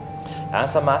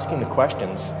 As I'm asking the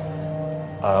questions,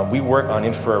 we work on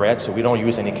infrared, so we don't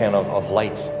use any kind of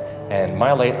lights. And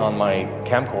my light on my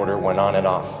camcorder went on and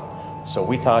off. So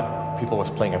we thought people was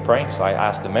playing a prank, so I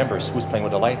asked the members, who's playing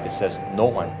with the light? They says, no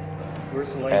one.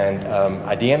 And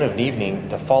at the end of the evening,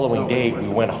 the following day, we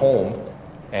went home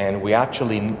and we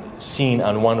actually seen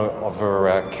on one of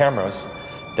our cameras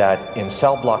that in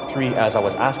cell block 3, as I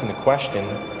was asking the question,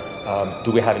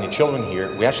 do we have any children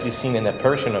here? We actually seen an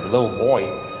apparition of a little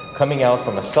boy coming out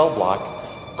from a cell block,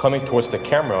 coming towards the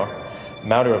camera,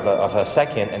 matter of a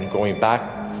second, and going back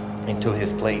into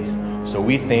his place. So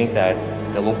we think that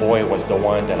the little boy was the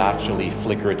one that actually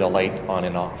flickered the light on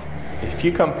and off. If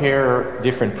you compare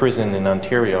different prisons in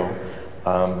Ontario,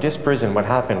 this prison, what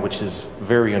happened, which is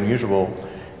very unusual,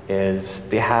 is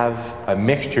they have a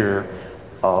mixture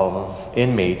of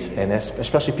inmates, and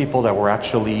especially people that were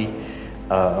actually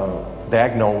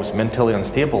diagnosed mentally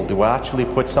unstable. They will actually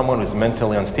put someone who's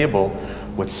mentally unstable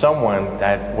with someone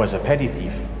that was a petty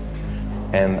thief.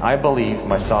 And I believe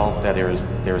myself that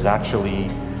there's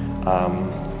actually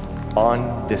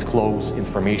undisclosed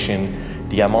information,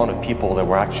 the amount of people that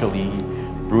were actually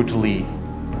brutally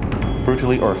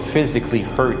or physically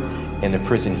hurt in the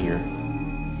prison here.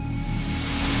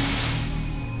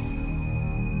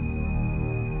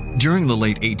 During the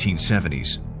late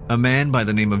 1870s, a man by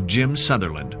the name of Jim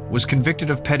Sutherland was convicted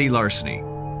of petty larceny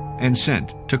and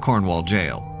sent to Cornwall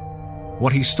Jail.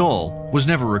 What he stole was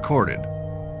never recorded,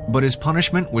 but his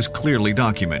punishment was clearly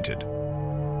documented.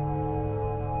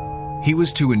 He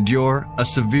was to endure a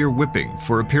severe whipping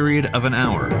for a period of an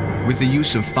hour with the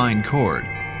use of fine cord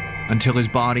until his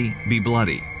body be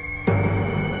bloody.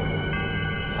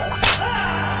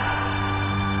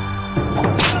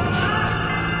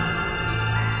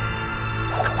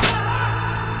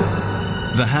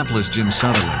 The hapless Jim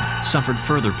Sutherland suffered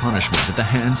further punishment at the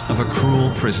hands of a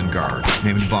cruel prison guard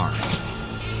named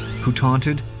Barnes, who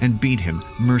taunted and beat him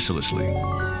mercilessly.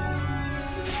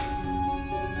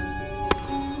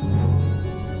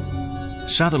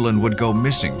 Sutherland would go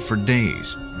missing for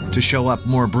days, to show up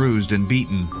more bruised and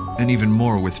beaten and even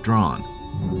more withdrawn.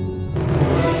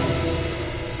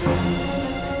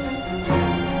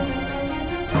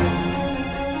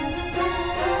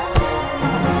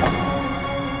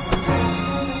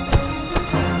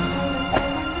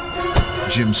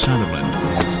 Jim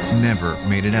Sutherland never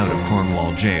made it out of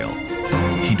Cornwall Jail.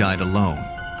 He died alone,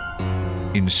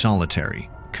 in solitary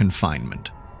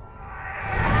confinement.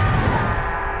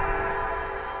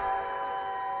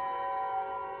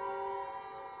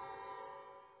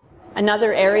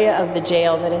 Another area of the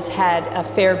jail that has had a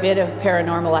fair bit of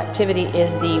paranormal activity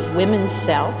is the women's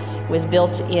cell. It was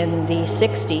built in the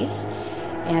 60s,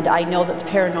 and I know that the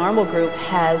paranormal group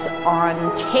has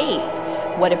on tape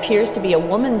what appears to be a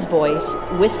woman's voice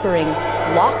whispering,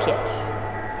 "Lock it."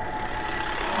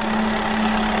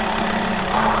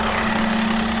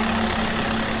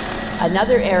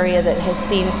 Another area that has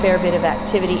seen a fair bit of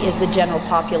activity is the general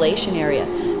population area.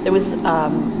 There was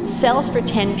cells for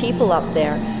 10 people up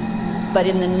there, but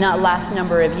in the last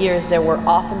number of years there were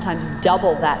oftentimes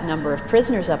double that number of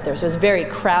prisoners up there, so it was very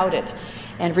crowded.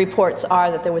 And reports are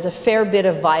that there was a fair bit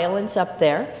of violence up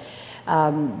there.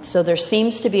 So there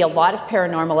seems to be a lot of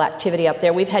paranormal activity up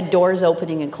there. We've had doors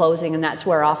opening and closing, and that's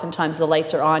where oftentimes the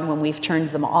lights are on when we've turned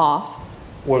them off.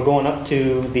 We're going up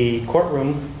to the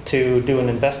courtroom to do an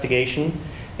investigation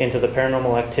into the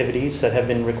paranormal activities that have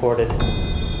been recorded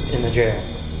in the jail.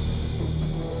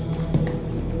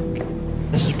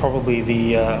 This is probably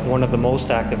the one of the most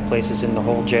active places in the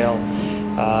whole jail.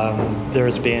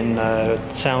 There's been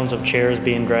sounds of chairs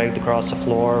being dragged across the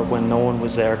floor when no one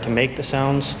was there to make the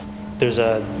sounds. There's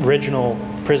an original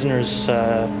prisoner's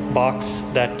box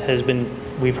that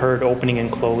we've heard opening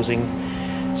and closing.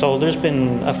 So there's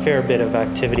been a fair bit of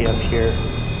activity up here.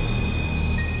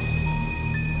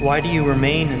 Why do you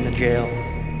remain in the jail?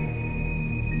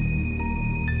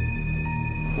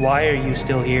 Why are you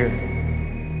still here?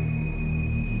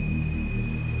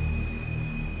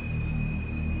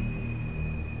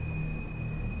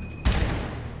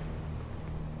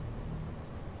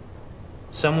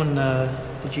 Someone,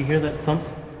 did you hear that thump?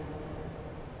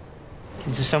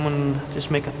 Did someone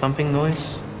just make a thumping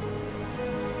noise?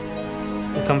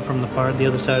 They come from the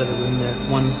other side of the room there.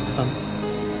 One thump.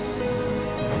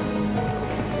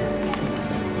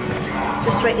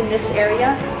 Just right in this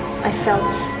area, I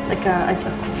felt like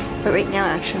but right now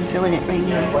actually I'm feeling it right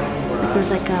now. There's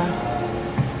like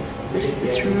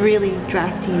it's really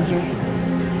drafty in here,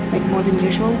 like more than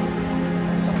usual.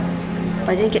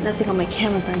 I didn't get nothing on my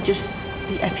camera, but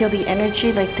I feel the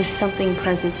energy, like there's something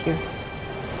present here.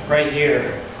 Right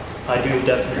here, I do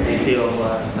definitely feel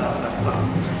a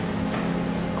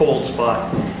cold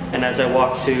spot. And as I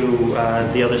walked to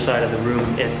the other side of the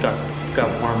room, it got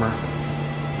warmer.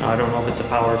 Now, I don't know if it's a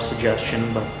power of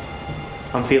suggestion, but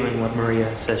I'm feeling what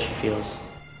Maria says she feels.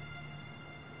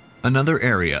 Another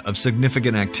area of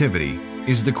significant activity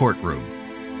is the courtroom,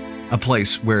 a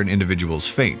place where an individual's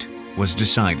fate was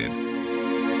decided.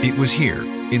 It was here,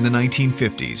 in the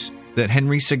 1950s, that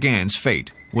Henry Sagan's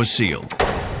fate was sealed.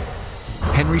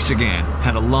 Henry Sagan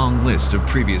had a long list of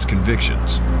previous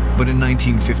convictions, but in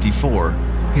 1954,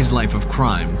 his life of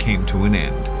crime came to an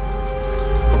end.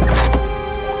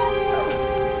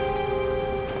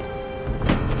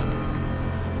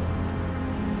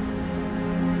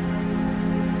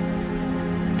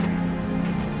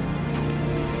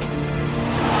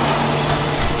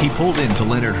 He pulled into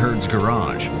Leonard Hurd's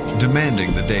garage,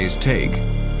 demanding the day's take.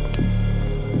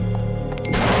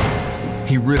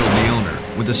 He riddled the owner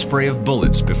with a spray of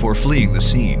bullets before fleeing the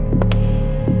scene.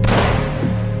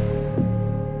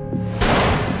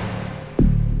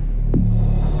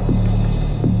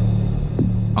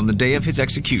 On the day of his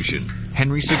execution,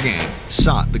 Henry Sagan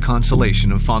sought the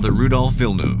consolation of Father Rudolph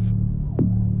Villeneuve.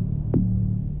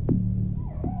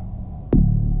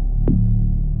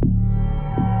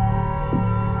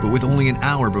 But with only an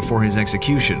hour before his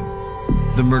execution,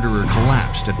 the murderer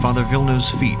collapsed at Father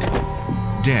Villeneuve's feet,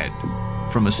 dead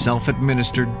from a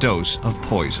self-administered dose of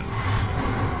poison.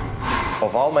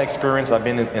 Of all my experience, I've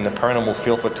been in the paranormal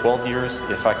field for 12 years.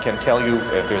 If I can tell you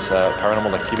if there's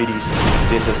paranormal activities,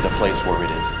 this is the place where it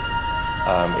is.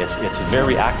 It's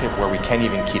very active, where we can't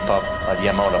even keep up the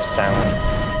amount of sound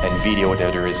and video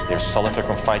that there is. There's solitary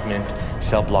confinement,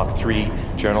 cell block 3,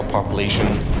 general population.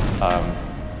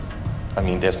 I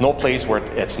mean, there's no place where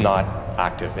it's not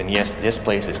active. And yes, this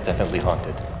place is definitely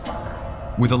haunted.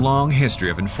 With a long history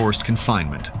of enforced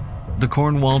confinement, the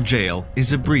Cornwall Jail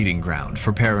is a breeding ground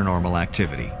for paranormal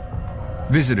activity.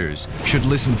 Visitors should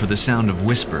listen for the sound of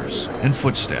whispers and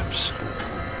footsteps.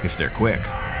 If they're quick,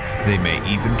 they may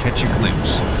even catch a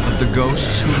glimpse of the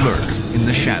ghosts who lurk in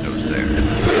the shadows there.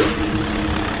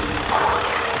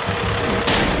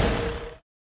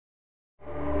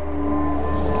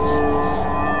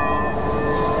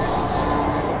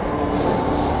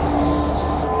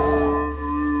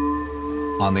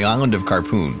 On the island of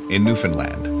Carpoon in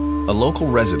Newfoundland, a local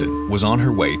resident was on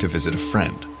her way to visit a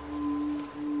friend.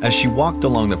 As she walked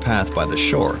along the path by the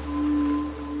shore,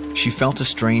 she felt a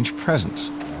strange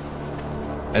presence.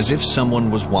 as if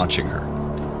someone was watching her.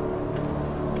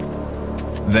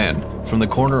 Then, from the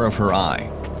corner of her eye,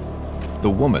 the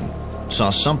woman saw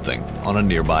something on a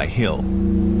nearby hill.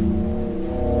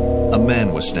 A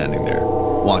man was standing there,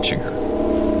 watching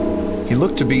her. He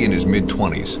looked to be in his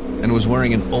mid-20s and was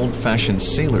wearing an old-fashioned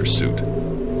sailor suit.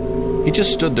 He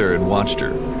just stood there and watched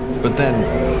her, but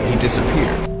then he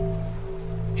disappeared.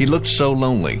 He looked so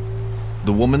lonely,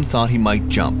 the woman thought he might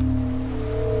jump.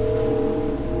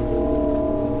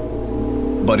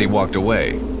 But he walked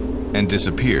away and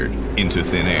disappeared into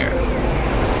thin air.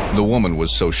 The woman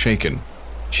was so shaken,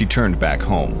 she turned back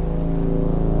home.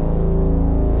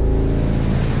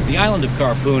 The island of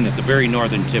Carpoon at the very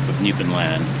northern tip of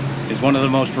Newfoundland is one of the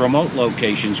most remote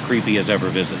locations Creepy has ever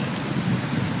visited.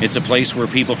 It's a place where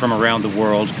people from around the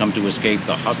world come to escape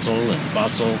the hustle and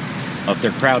bustle of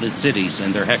their crowded cities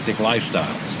and their hectic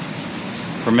lifestyles.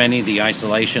 For many, the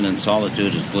isolation and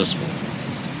solitude is blissful.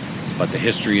 But the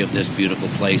history of this beautiful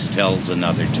place tells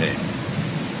another tale.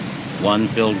 One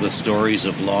filled with stories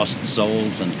of lost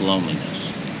souls and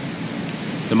loneliness.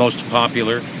 The most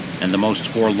popular and the most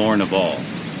forlorn of all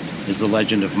is the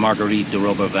legend of Marguerite de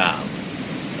Roberval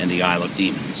and the Isle of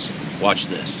Demons. Watch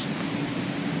this.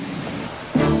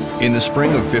 In the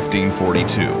spring of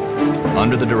 1542,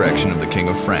 under the direction of the King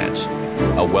of France,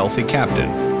 a wealthy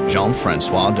captain,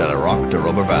 Jean-Francois de la Roque de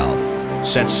Roberval,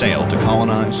 set sail to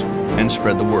colonize and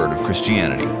spread the word of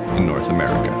Christianity in North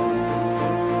America.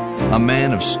 A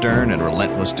man of stern and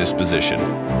relentless disposition,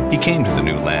 he came to the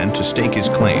new land to stake his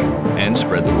claim and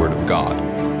spread the word of God.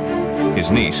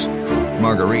 His niece,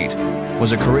 Marguerite,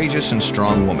 was a courageous and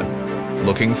strong woman,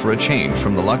 looking for a change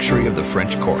from the luxury of the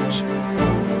French courts.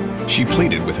 She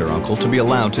pleaded with her uncle to be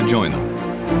allowed to join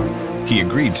them. He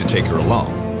agreed to take her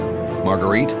along.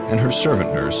 Marguerite and her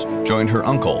servant nurse joined her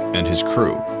uncle and his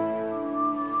crew.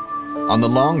 On the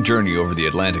long journey over the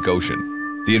Atlantic Ocean,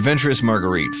 the adventurous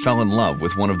Marguerite fell in love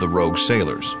with one of the rogue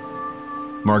sailors.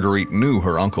 Marguerite knew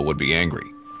her uncle would be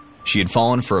angry. She had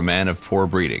fallen for a man of poor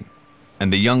breeding,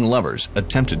 and the young lovers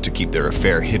attempted to keep their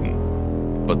affair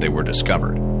hidden, but they were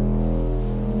discovered.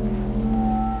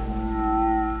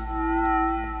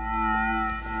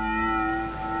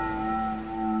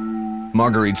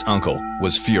 Marguerite's uncle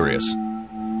was furious.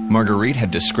 Marguerite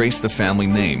had disgraced the family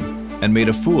name and made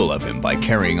a fool of him by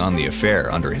carrying on the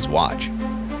affair under his watch.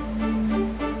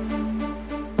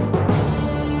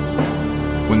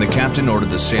 When the captain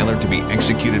ordered the sailor to be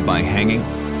executed by hanging,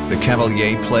 the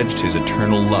Cavalier pledged his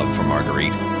eternal love for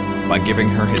Marguerite by giving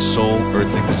her his sole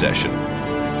earthly possession,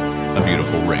 a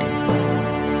beautiful ring.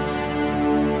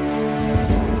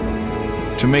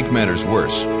 To make matters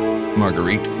worse,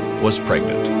 Marguerite was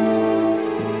pregnant.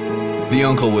 The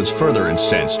uncle was further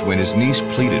incensed when his niece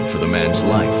pleaded for the man's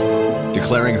life,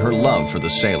 declaring her love for the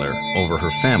sailor over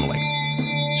her family.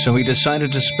 So he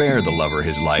decided to spare the lover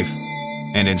his life,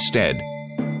 and instead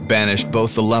banished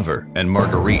both the lover and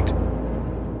Marguerite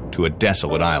to a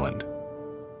desolate island.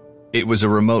 It was a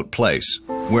remote place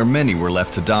where many were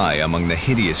left to die among the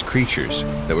hideous creatures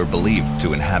that were believed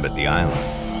to inhabit the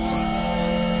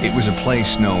island. It was a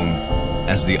place known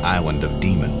as the Island of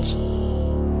Demons.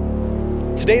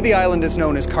 Today the island is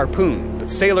known as Carpoon, but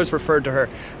sailors referred to her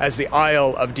as the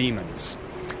Isle of Demons.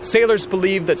 Sailors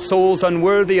believed that souls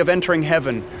unworthy of entering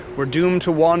heaven were doomed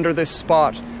to wander this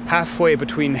spot halfway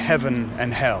between heaven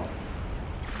and hell.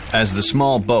 As the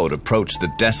small boat approached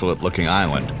the desolate-looking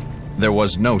island, there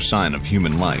was no sign of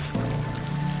human life.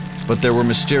 But there were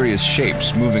mysterious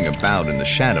shapes moving about in the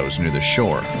shadows near the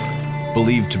shore,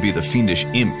 believed to be the fiendish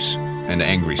imps and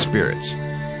angry spirits.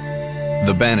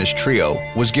 The banished trio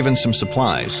was given some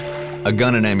supplies, a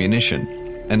gun and ammunition,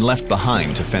 and left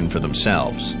behind to fend for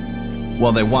themselves.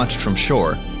 While they watched from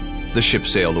shore, the ship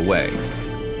sailed away.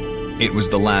 It was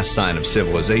the last sign of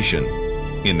civilization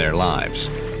in their lives.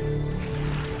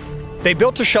 They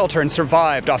built a shelter and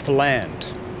survived off the land.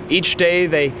 Each day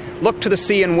they looked to the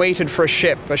sea and waited for a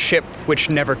ship which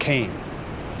never came.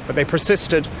 But they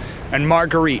persisted, and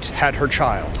Marguerite had her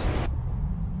child.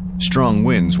 Strong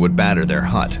winds would batter their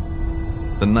hut.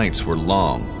 The nights were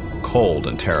long, cold,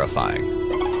 and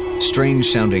terrifying.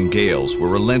 Strange-sounding gales were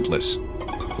relentless,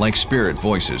 like spirit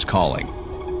voices calling.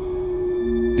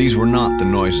 These were not the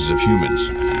noises of humans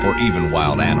or even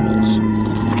wild animals.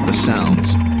 The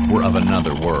sounds were of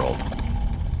another world,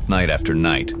 night after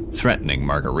night, threatening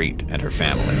Marguerite and her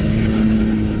family.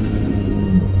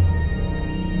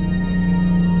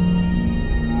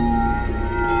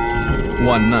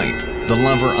 One night, the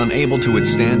lover, unable to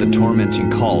withstand the tormenting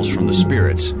calls from the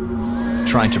spirits,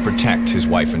 tried to protect his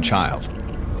wife and child.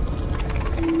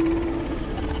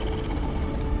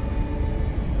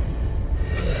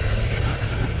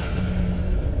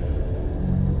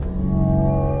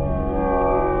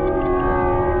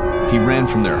 ran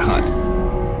from their hut,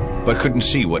 but couldn't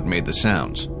see what made the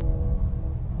sounds.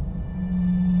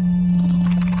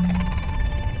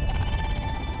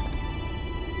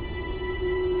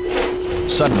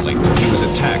 Suddenly, he was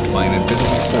attacked by an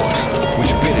invisible force,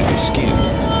 which bit at his skin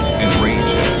and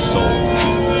raged at his soul.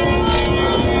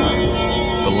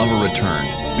 The lover returned,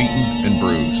 beaten and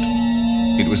bruised.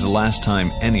 It was the last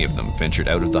time any of them ventured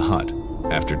out of the hut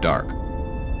after dark.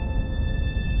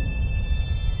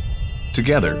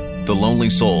 Together, the lonely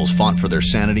souls fought for their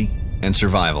sanity and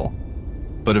survival.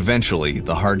 But eventually,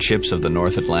 the hardships of the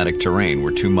North Atlantic terrain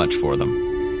were too much for them.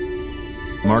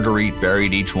 Marguerite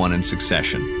buried each one in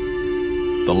succession.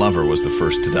 The lover was the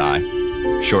first to die.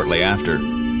 Shortly after,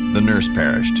 the nurse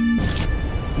perished.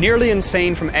 Nearly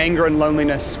insane from anger and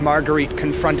loneliness, Marguerite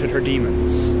confronted her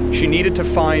demons. She needed to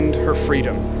find her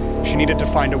freedom. She needed to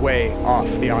find a way off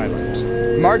the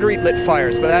island. Marguerite lit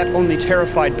fires, but that only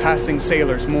terrified passing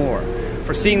sailors more.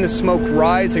 For seeing the smoke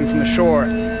rising from the shore,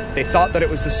 they thought that it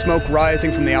was the smoke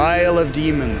rising from the Isle of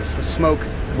Demons, the smoke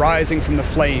rising from the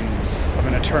flames of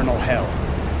an eternal hell.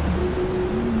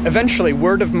 Eventually,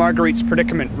 word of Marguerite's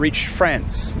predicament reached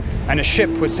France, and a ship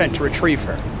was sent to retrieve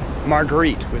her.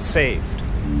 Marguerite was saved.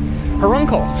 Her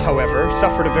uncle, however,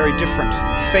 suffered a very different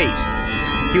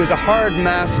fate. He was a hard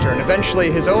master, and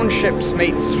eventually his own ship's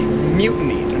mates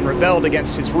mutinied and rebelled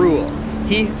against his rule.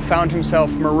 He found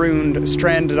himself marooned,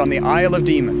 stranded on the Isle of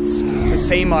Demons, the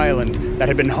same island that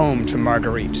had been home to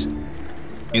Marguerite.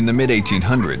 In the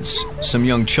mid-1800s, some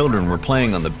young children were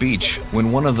playing on the beach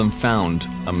when one of them found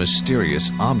a mysterious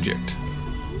object.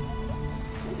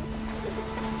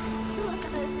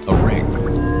 A ring.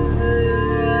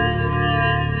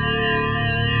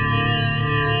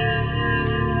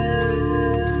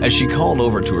 As she called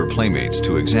over to her playmates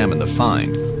to examine the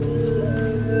find,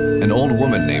 an old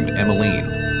woman named Emmeline,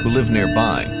 who lived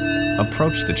nearby,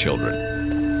 approached the children.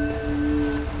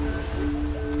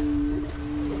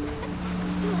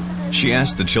 She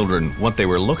asked the children what they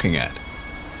were looking at.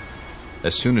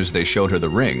 As soon as they showed her the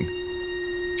ring,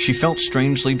 she felt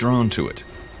strangely drawn to it,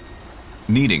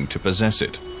 needing to possess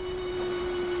it.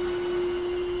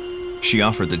 She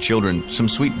offered the children some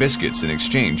sweet biscuits in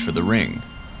exchange for the ring.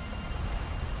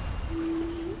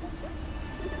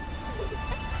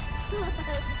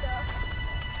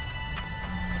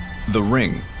 The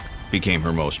ring became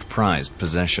her most prized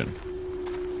possession.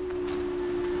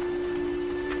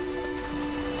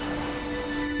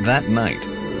 That night,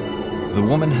 the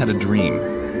woman had a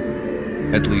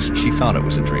dream. At least she thought it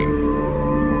was a dream.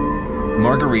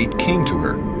 Marguerite came to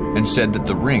her and said that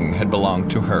the ring had belonged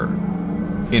to her.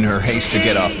 In her haste to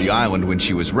get off the island when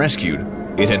she was rescued,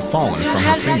 it had fallen from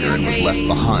her finger and was left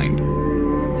behind.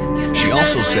 She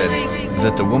also said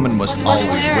that the woman must always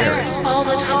wear it. All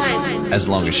the time. As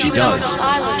long as she does,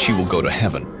 she will go to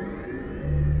heaven.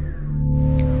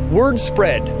 Word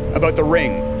spread about the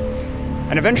ring,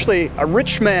 and eventually a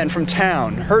rich man from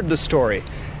town heard the story,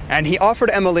 and he offered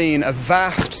Emmeline a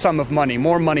vast sum of money,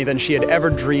 more money than she had ever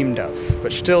dreamed of,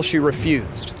 but still she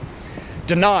refused.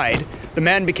 Denied, the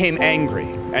man became angry,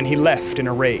 and he left in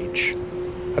a rage.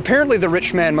 Apparently the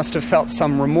rich man must have felt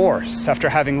some remorse after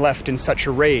having left in such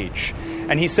a rage,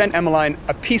 and he sent Emmeline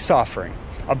a peace offering,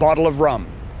 a bottle of rum.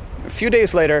 A few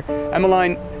days later,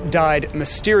 Emmeline died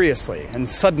mysteriously and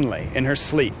suddenly in her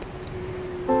sleep.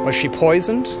 Was she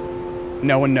poisoned?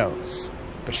 No one knows,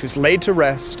 but she was laid to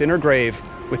rest in her grave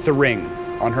with the ring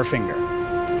on her finger.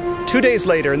 2 days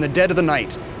later, in the dead of the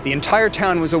night, the entire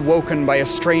town was awoken by a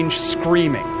strange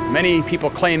screaming, many people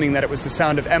claiming that it was the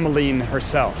sound of Emmeline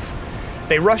herself.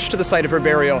 They rushed to the site of her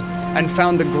burial and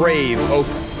found the grave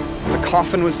open. The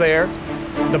coffin was there,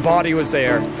 the body was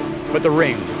there, but the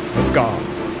ring was gone.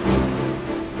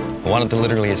 I wanted to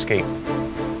literally escape.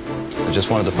 I just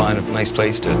wanted to find a nice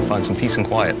place to find some peace and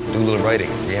quiet, do a little writing,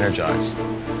 re-energize.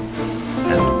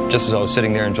 And just as I was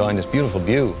sitting there enjoying this beautiful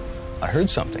view, I heard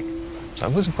something. So I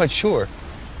wasn't quite sure.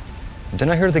 And then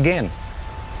I heard it again.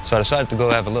 So I decided to go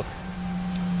have a look.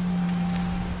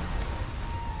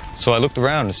 So I looked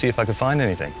around to see if I could find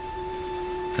anything.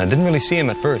 And I didn't really see him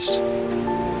at first.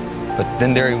 But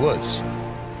then there he was.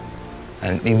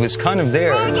 And he was kind of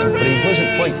there, but he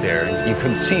wasn't quite there. You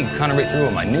could see kind of right through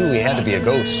him. I knew he had to be a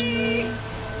ghost.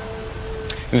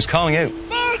 He was calling out.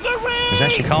 He was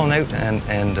actually calling out, and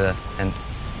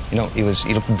you know, he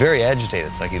looked very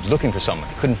agitated, like he was looking for someone.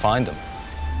 He couldn't find him.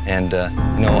 And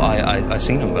you know, I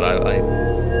seen him, but I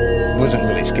wasn't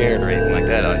really scared or anything like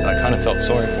that. I kind of felt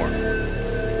sorry for him.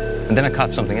 And then I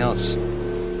caught something else.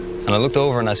 And I looked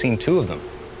over and I seen two of them.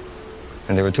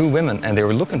 And there were two women, and they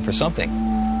were looking for something.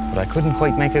 But I couldn't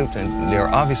quite make out, and they were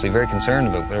obviously very concerned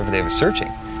about whatever they were searching.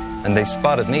 And they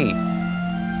spotted me.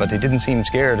 but they didn't seem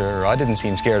scared, or I didn't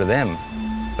seem scared of them.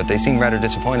 But they seemed rather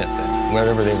disappointed that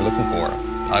whatever they were looking for,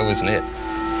 I wasn't it.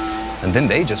 And then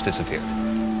they just disappeared.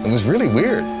 It was really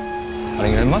weird. I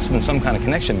mean, there must have been some kind of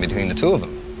connection between the two of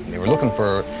them. They were looking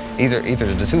for, either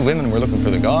the two women were looking for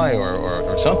the guy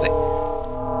or something.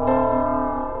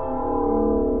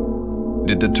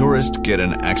 Did the tourist get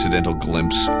an accidental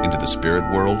glimpse into the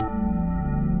spirit world?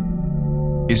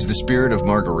 Is the spirit of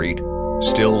Marguerite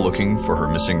still looking for her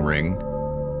missing ring?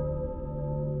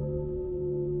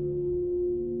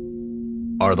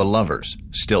 Are the lovers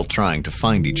still trying to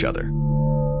find each other?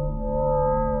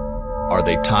 Are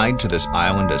they tied to this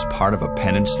island as part of a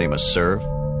penance they must serve?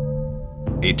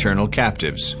 Eternal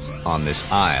captives on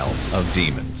this Isle of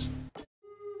Demons.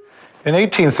 In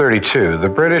 1832, the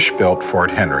British built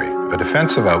Fort Henry, a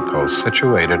defensive outpost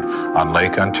situated on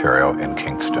Lake Ontario in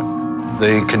Kingston.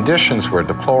 The conditions were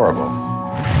deplorable.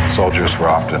 Soldiers were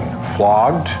often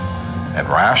flogged and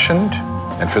rationed,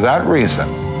 and for that reason,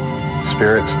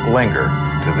 spirits linger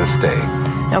to this day.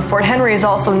 Now, Fort Henry is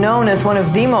also known as one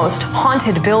of the most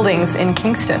haunted buildings in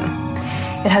Kingston.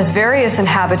 It has various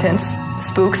inhabitants,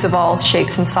 spooks of all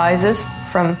shapes and sizes,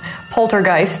 from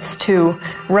poltergeists to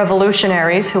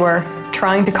revolutionaries who are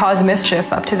trying to cause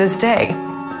mischief up to this day.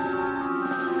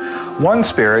 One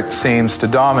spirit seems to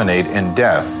dominate in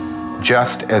death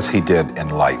just as he did in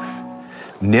life.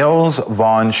 Niels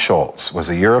von Schultz was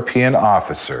a European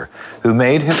officer who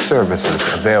made his services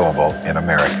available in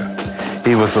America.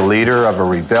 He was the leader of a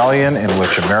rebellion in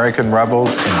which American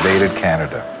rebels invaded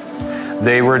Canada.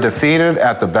 They were defeated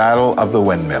at the Battle of the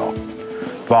Windmill.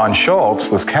 Von Schultz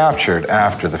was captured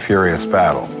after the furious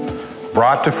battle,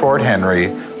 brought to Fort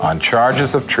Henry on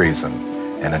charges of treason,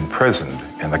 and imprisoned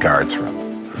in the guards room.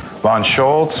 Von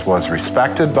Schultz was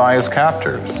respected by his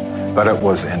captors, but it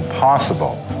was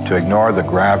impossible to ignore the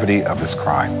gravity of his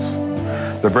crimes.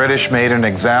 The British made an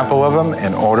example of him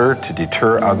in order to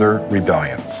deter other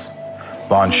rebellions.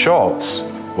 Von Schultz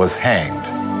was hanged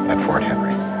at Fort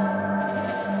Henry.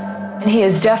 And he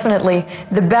is definitely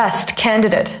the best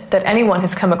candidate that anyone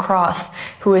has come across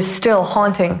who is still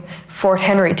haunting Fort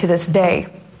Henry to this day.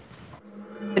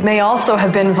 It may also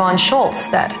have been von Schultz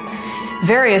that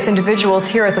various individuals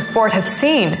here at the fort have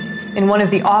seen in one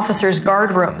of the officers'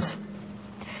 guard rooms.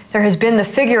 There has been the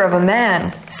figure of a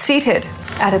man seated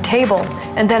at a table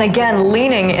and then again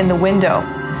leaning in the window.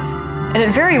 And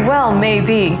it very well may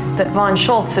be that von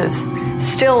Schultz is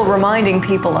still reminding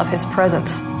people of his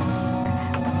presence.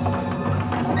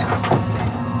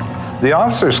 The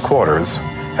officers' quarters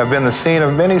have been the scene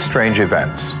of many strange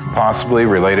events, possibly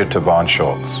related to von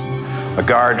Schultz. A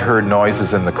guard heard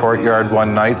noises in the courtyard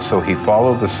one night, so he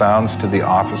followed the sounds to the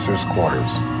officers' quarters.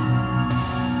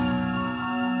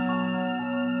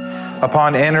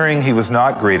 Upon entering, he was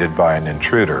not greeted by an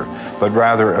intruder, but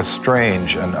rather a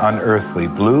strange and unearthly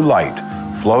blue light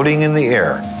floating in the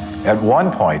air, at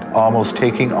one point almost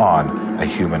taking on a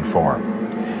human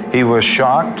form. He was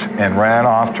shocked and ran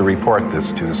off to report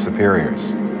this to his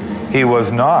superiors. He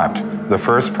was not the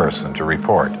first person to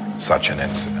report such an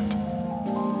incident.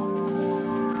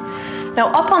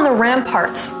 Now, up on the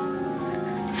ramparts,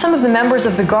 some of the members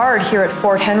of the guard here at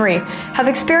Fort Henry have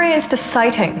experienced a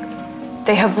sighting.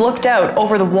 They have looked out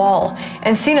over the wall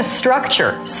and seen a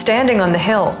structure standing on the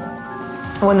hill.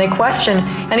 When they question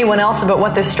anyone else about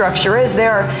what this structure is, they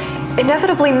are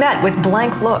inevitably met with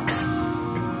blank looks.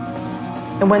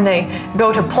 And when they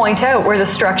go to point out where the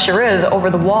structure is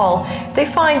over the wall, they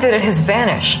find that it has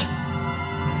vanished.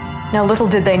 Now, little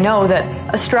did they know that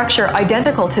a structure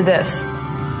identical to this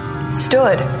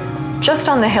stood just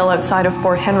on the hill outside of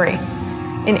Fort Henry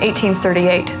in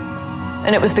 1838.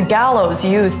 And it was the gallows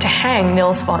used to hang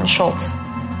Niels von Schultz.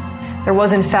 There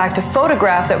was, in fact, a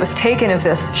photograph that was taken of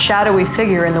this shadowy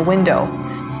figure in the window.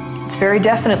 It's very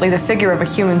definitely the figure of a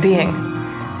human being,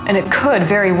 and it could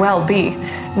very well be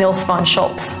Niels von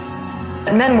Schultz.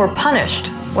 Men were punished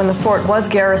when the fort was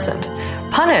garrisoned,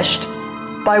 punished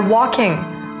by walking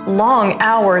long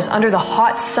hours under the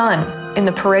hot sun in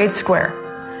the parade square.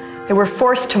 They were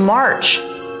forced to march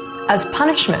as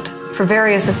punishment for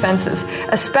various offenses,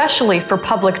 especially for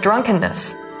public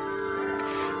drunkenness.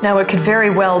 Now, it could very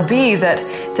well be that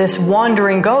this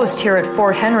wandering ghost here at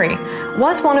Fort Henry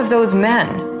was one of those men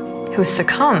who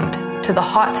succumbed to the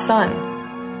hot sun.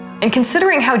 And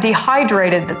considering how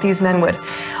dehydrated that these men would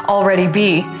already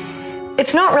be,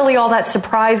 it's not really all that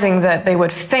surprising that they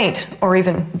would faint or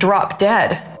even drop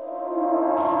dead.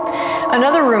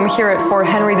 Another room here at Fort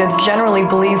Henry that's generally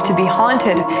believed to be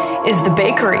haunted is the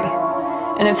bakery.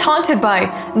 And it's haunted by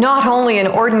not only an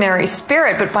ordinary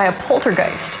spirit, but by a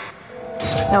poltergeist.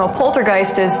 Now, a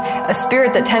poltergeist is a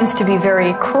spirit that tends to be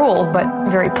very cruel but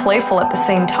very playful at the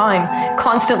same time,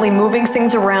 constantly moving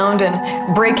things around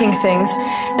and breaking things.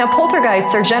 Now,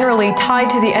 poltergeists are generally tied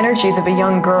to the energies of a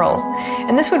young girl.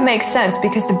 And this would make sense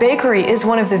because the bakery is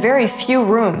one of the very few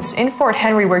rooms in Fort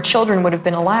Henry where children would have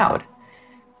been allowed.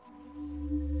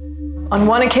 On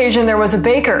one occasion, there was a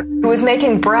baker who was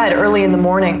making bread early in the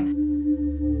morning.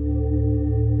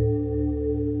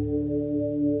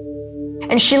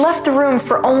 And she left the room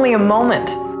for only a moment.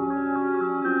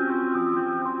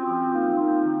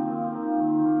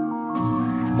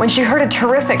 When she heard a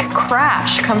terrific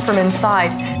crash come from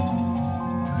inside.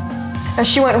 Now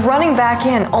she went running back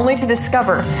in only to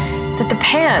discover that the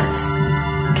pans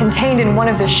contained in one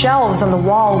of the shelves on the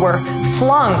wall were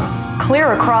flung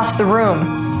clear across the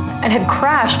room and had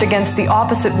crashed against the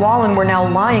opposite wall and were now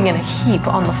lying in a heap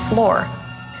on the floor.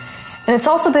 And it's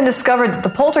also been discovered that the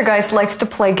poltergeist likes to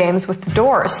play games with the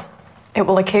doors. It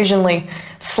will occasionally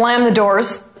slam the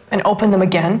doors and open them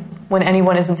again when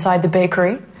anyone is inside the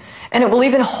bakery. And it will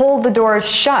even hold the doors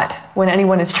shut when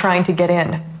anyone is trying to get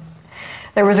in.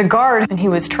 There was a guard and he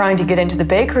was trying to get into the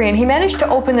bakery and he managed to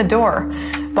open the door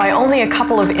by only a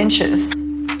couple of inches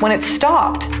when it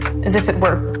stopped as if it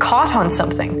were caught on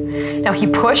something. Now he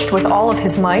pushed with all of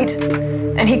his might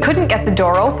and he couldn't get the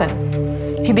door open.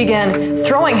 He began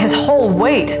throwing his whole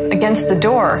weight against the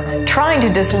door, trying to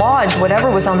dislodge whatever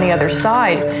was on the other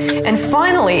side. And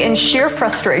finally, in sheer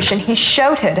frustration, he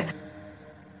shouted,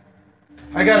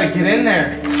 "I gotta get in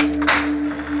there."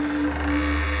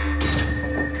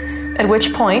 At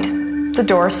which point, the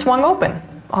door swung open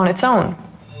on its own,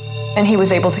 and he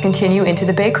was able to continue into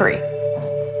the bakery.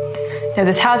 Now,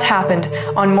 this has happened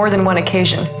on more than one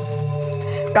occasion.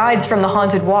 Guides from the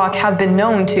haunted walk have been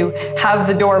known to have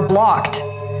the door blocked.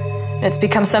 It's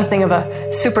become something of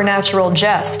a supernatural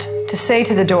jest to say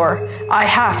to the door, "I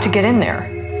have to get in there."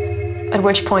 At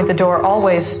which point the door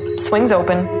always swings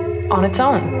open on its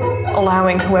own,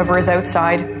 allowing whoever is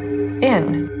outside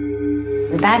in.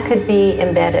 That could be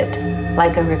embedded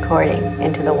like a recording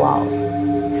into the walls.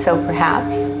 So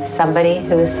perhaps somebody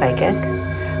who is psychic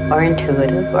or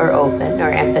intuitive or open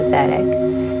or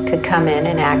empathetic could come in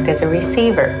and act as a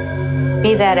receiver.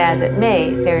 Be that as it may,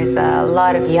 there's a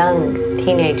lot of young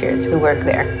teenagers who work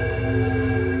there.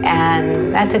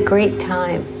 And that's a great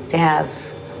time to have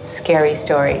scary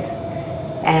stories.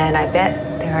 And I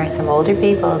bet there are some older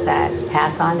people that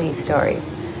pass on these stories.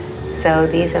 So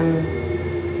these,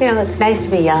 it's nice to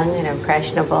be young and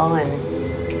impressionable and,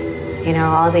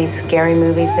 all these scary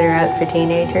movies that are out for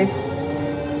teenagers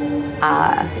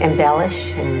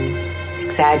embellish and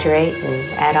exaggerate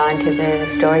and add on to the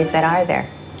stories that are there.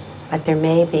 But there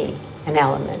may be an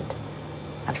element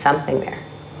of something there,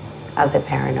 of the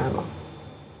paranormal.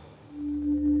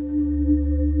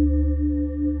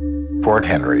 Fort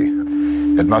Henry.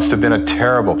 It must have been a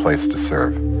terrible place to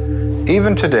serve.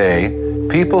 Even today,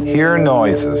 people hear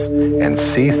noises and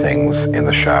see things in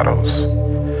the shadows.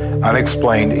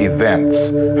 Unexplained events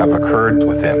have occurred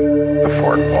within the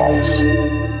fort walls.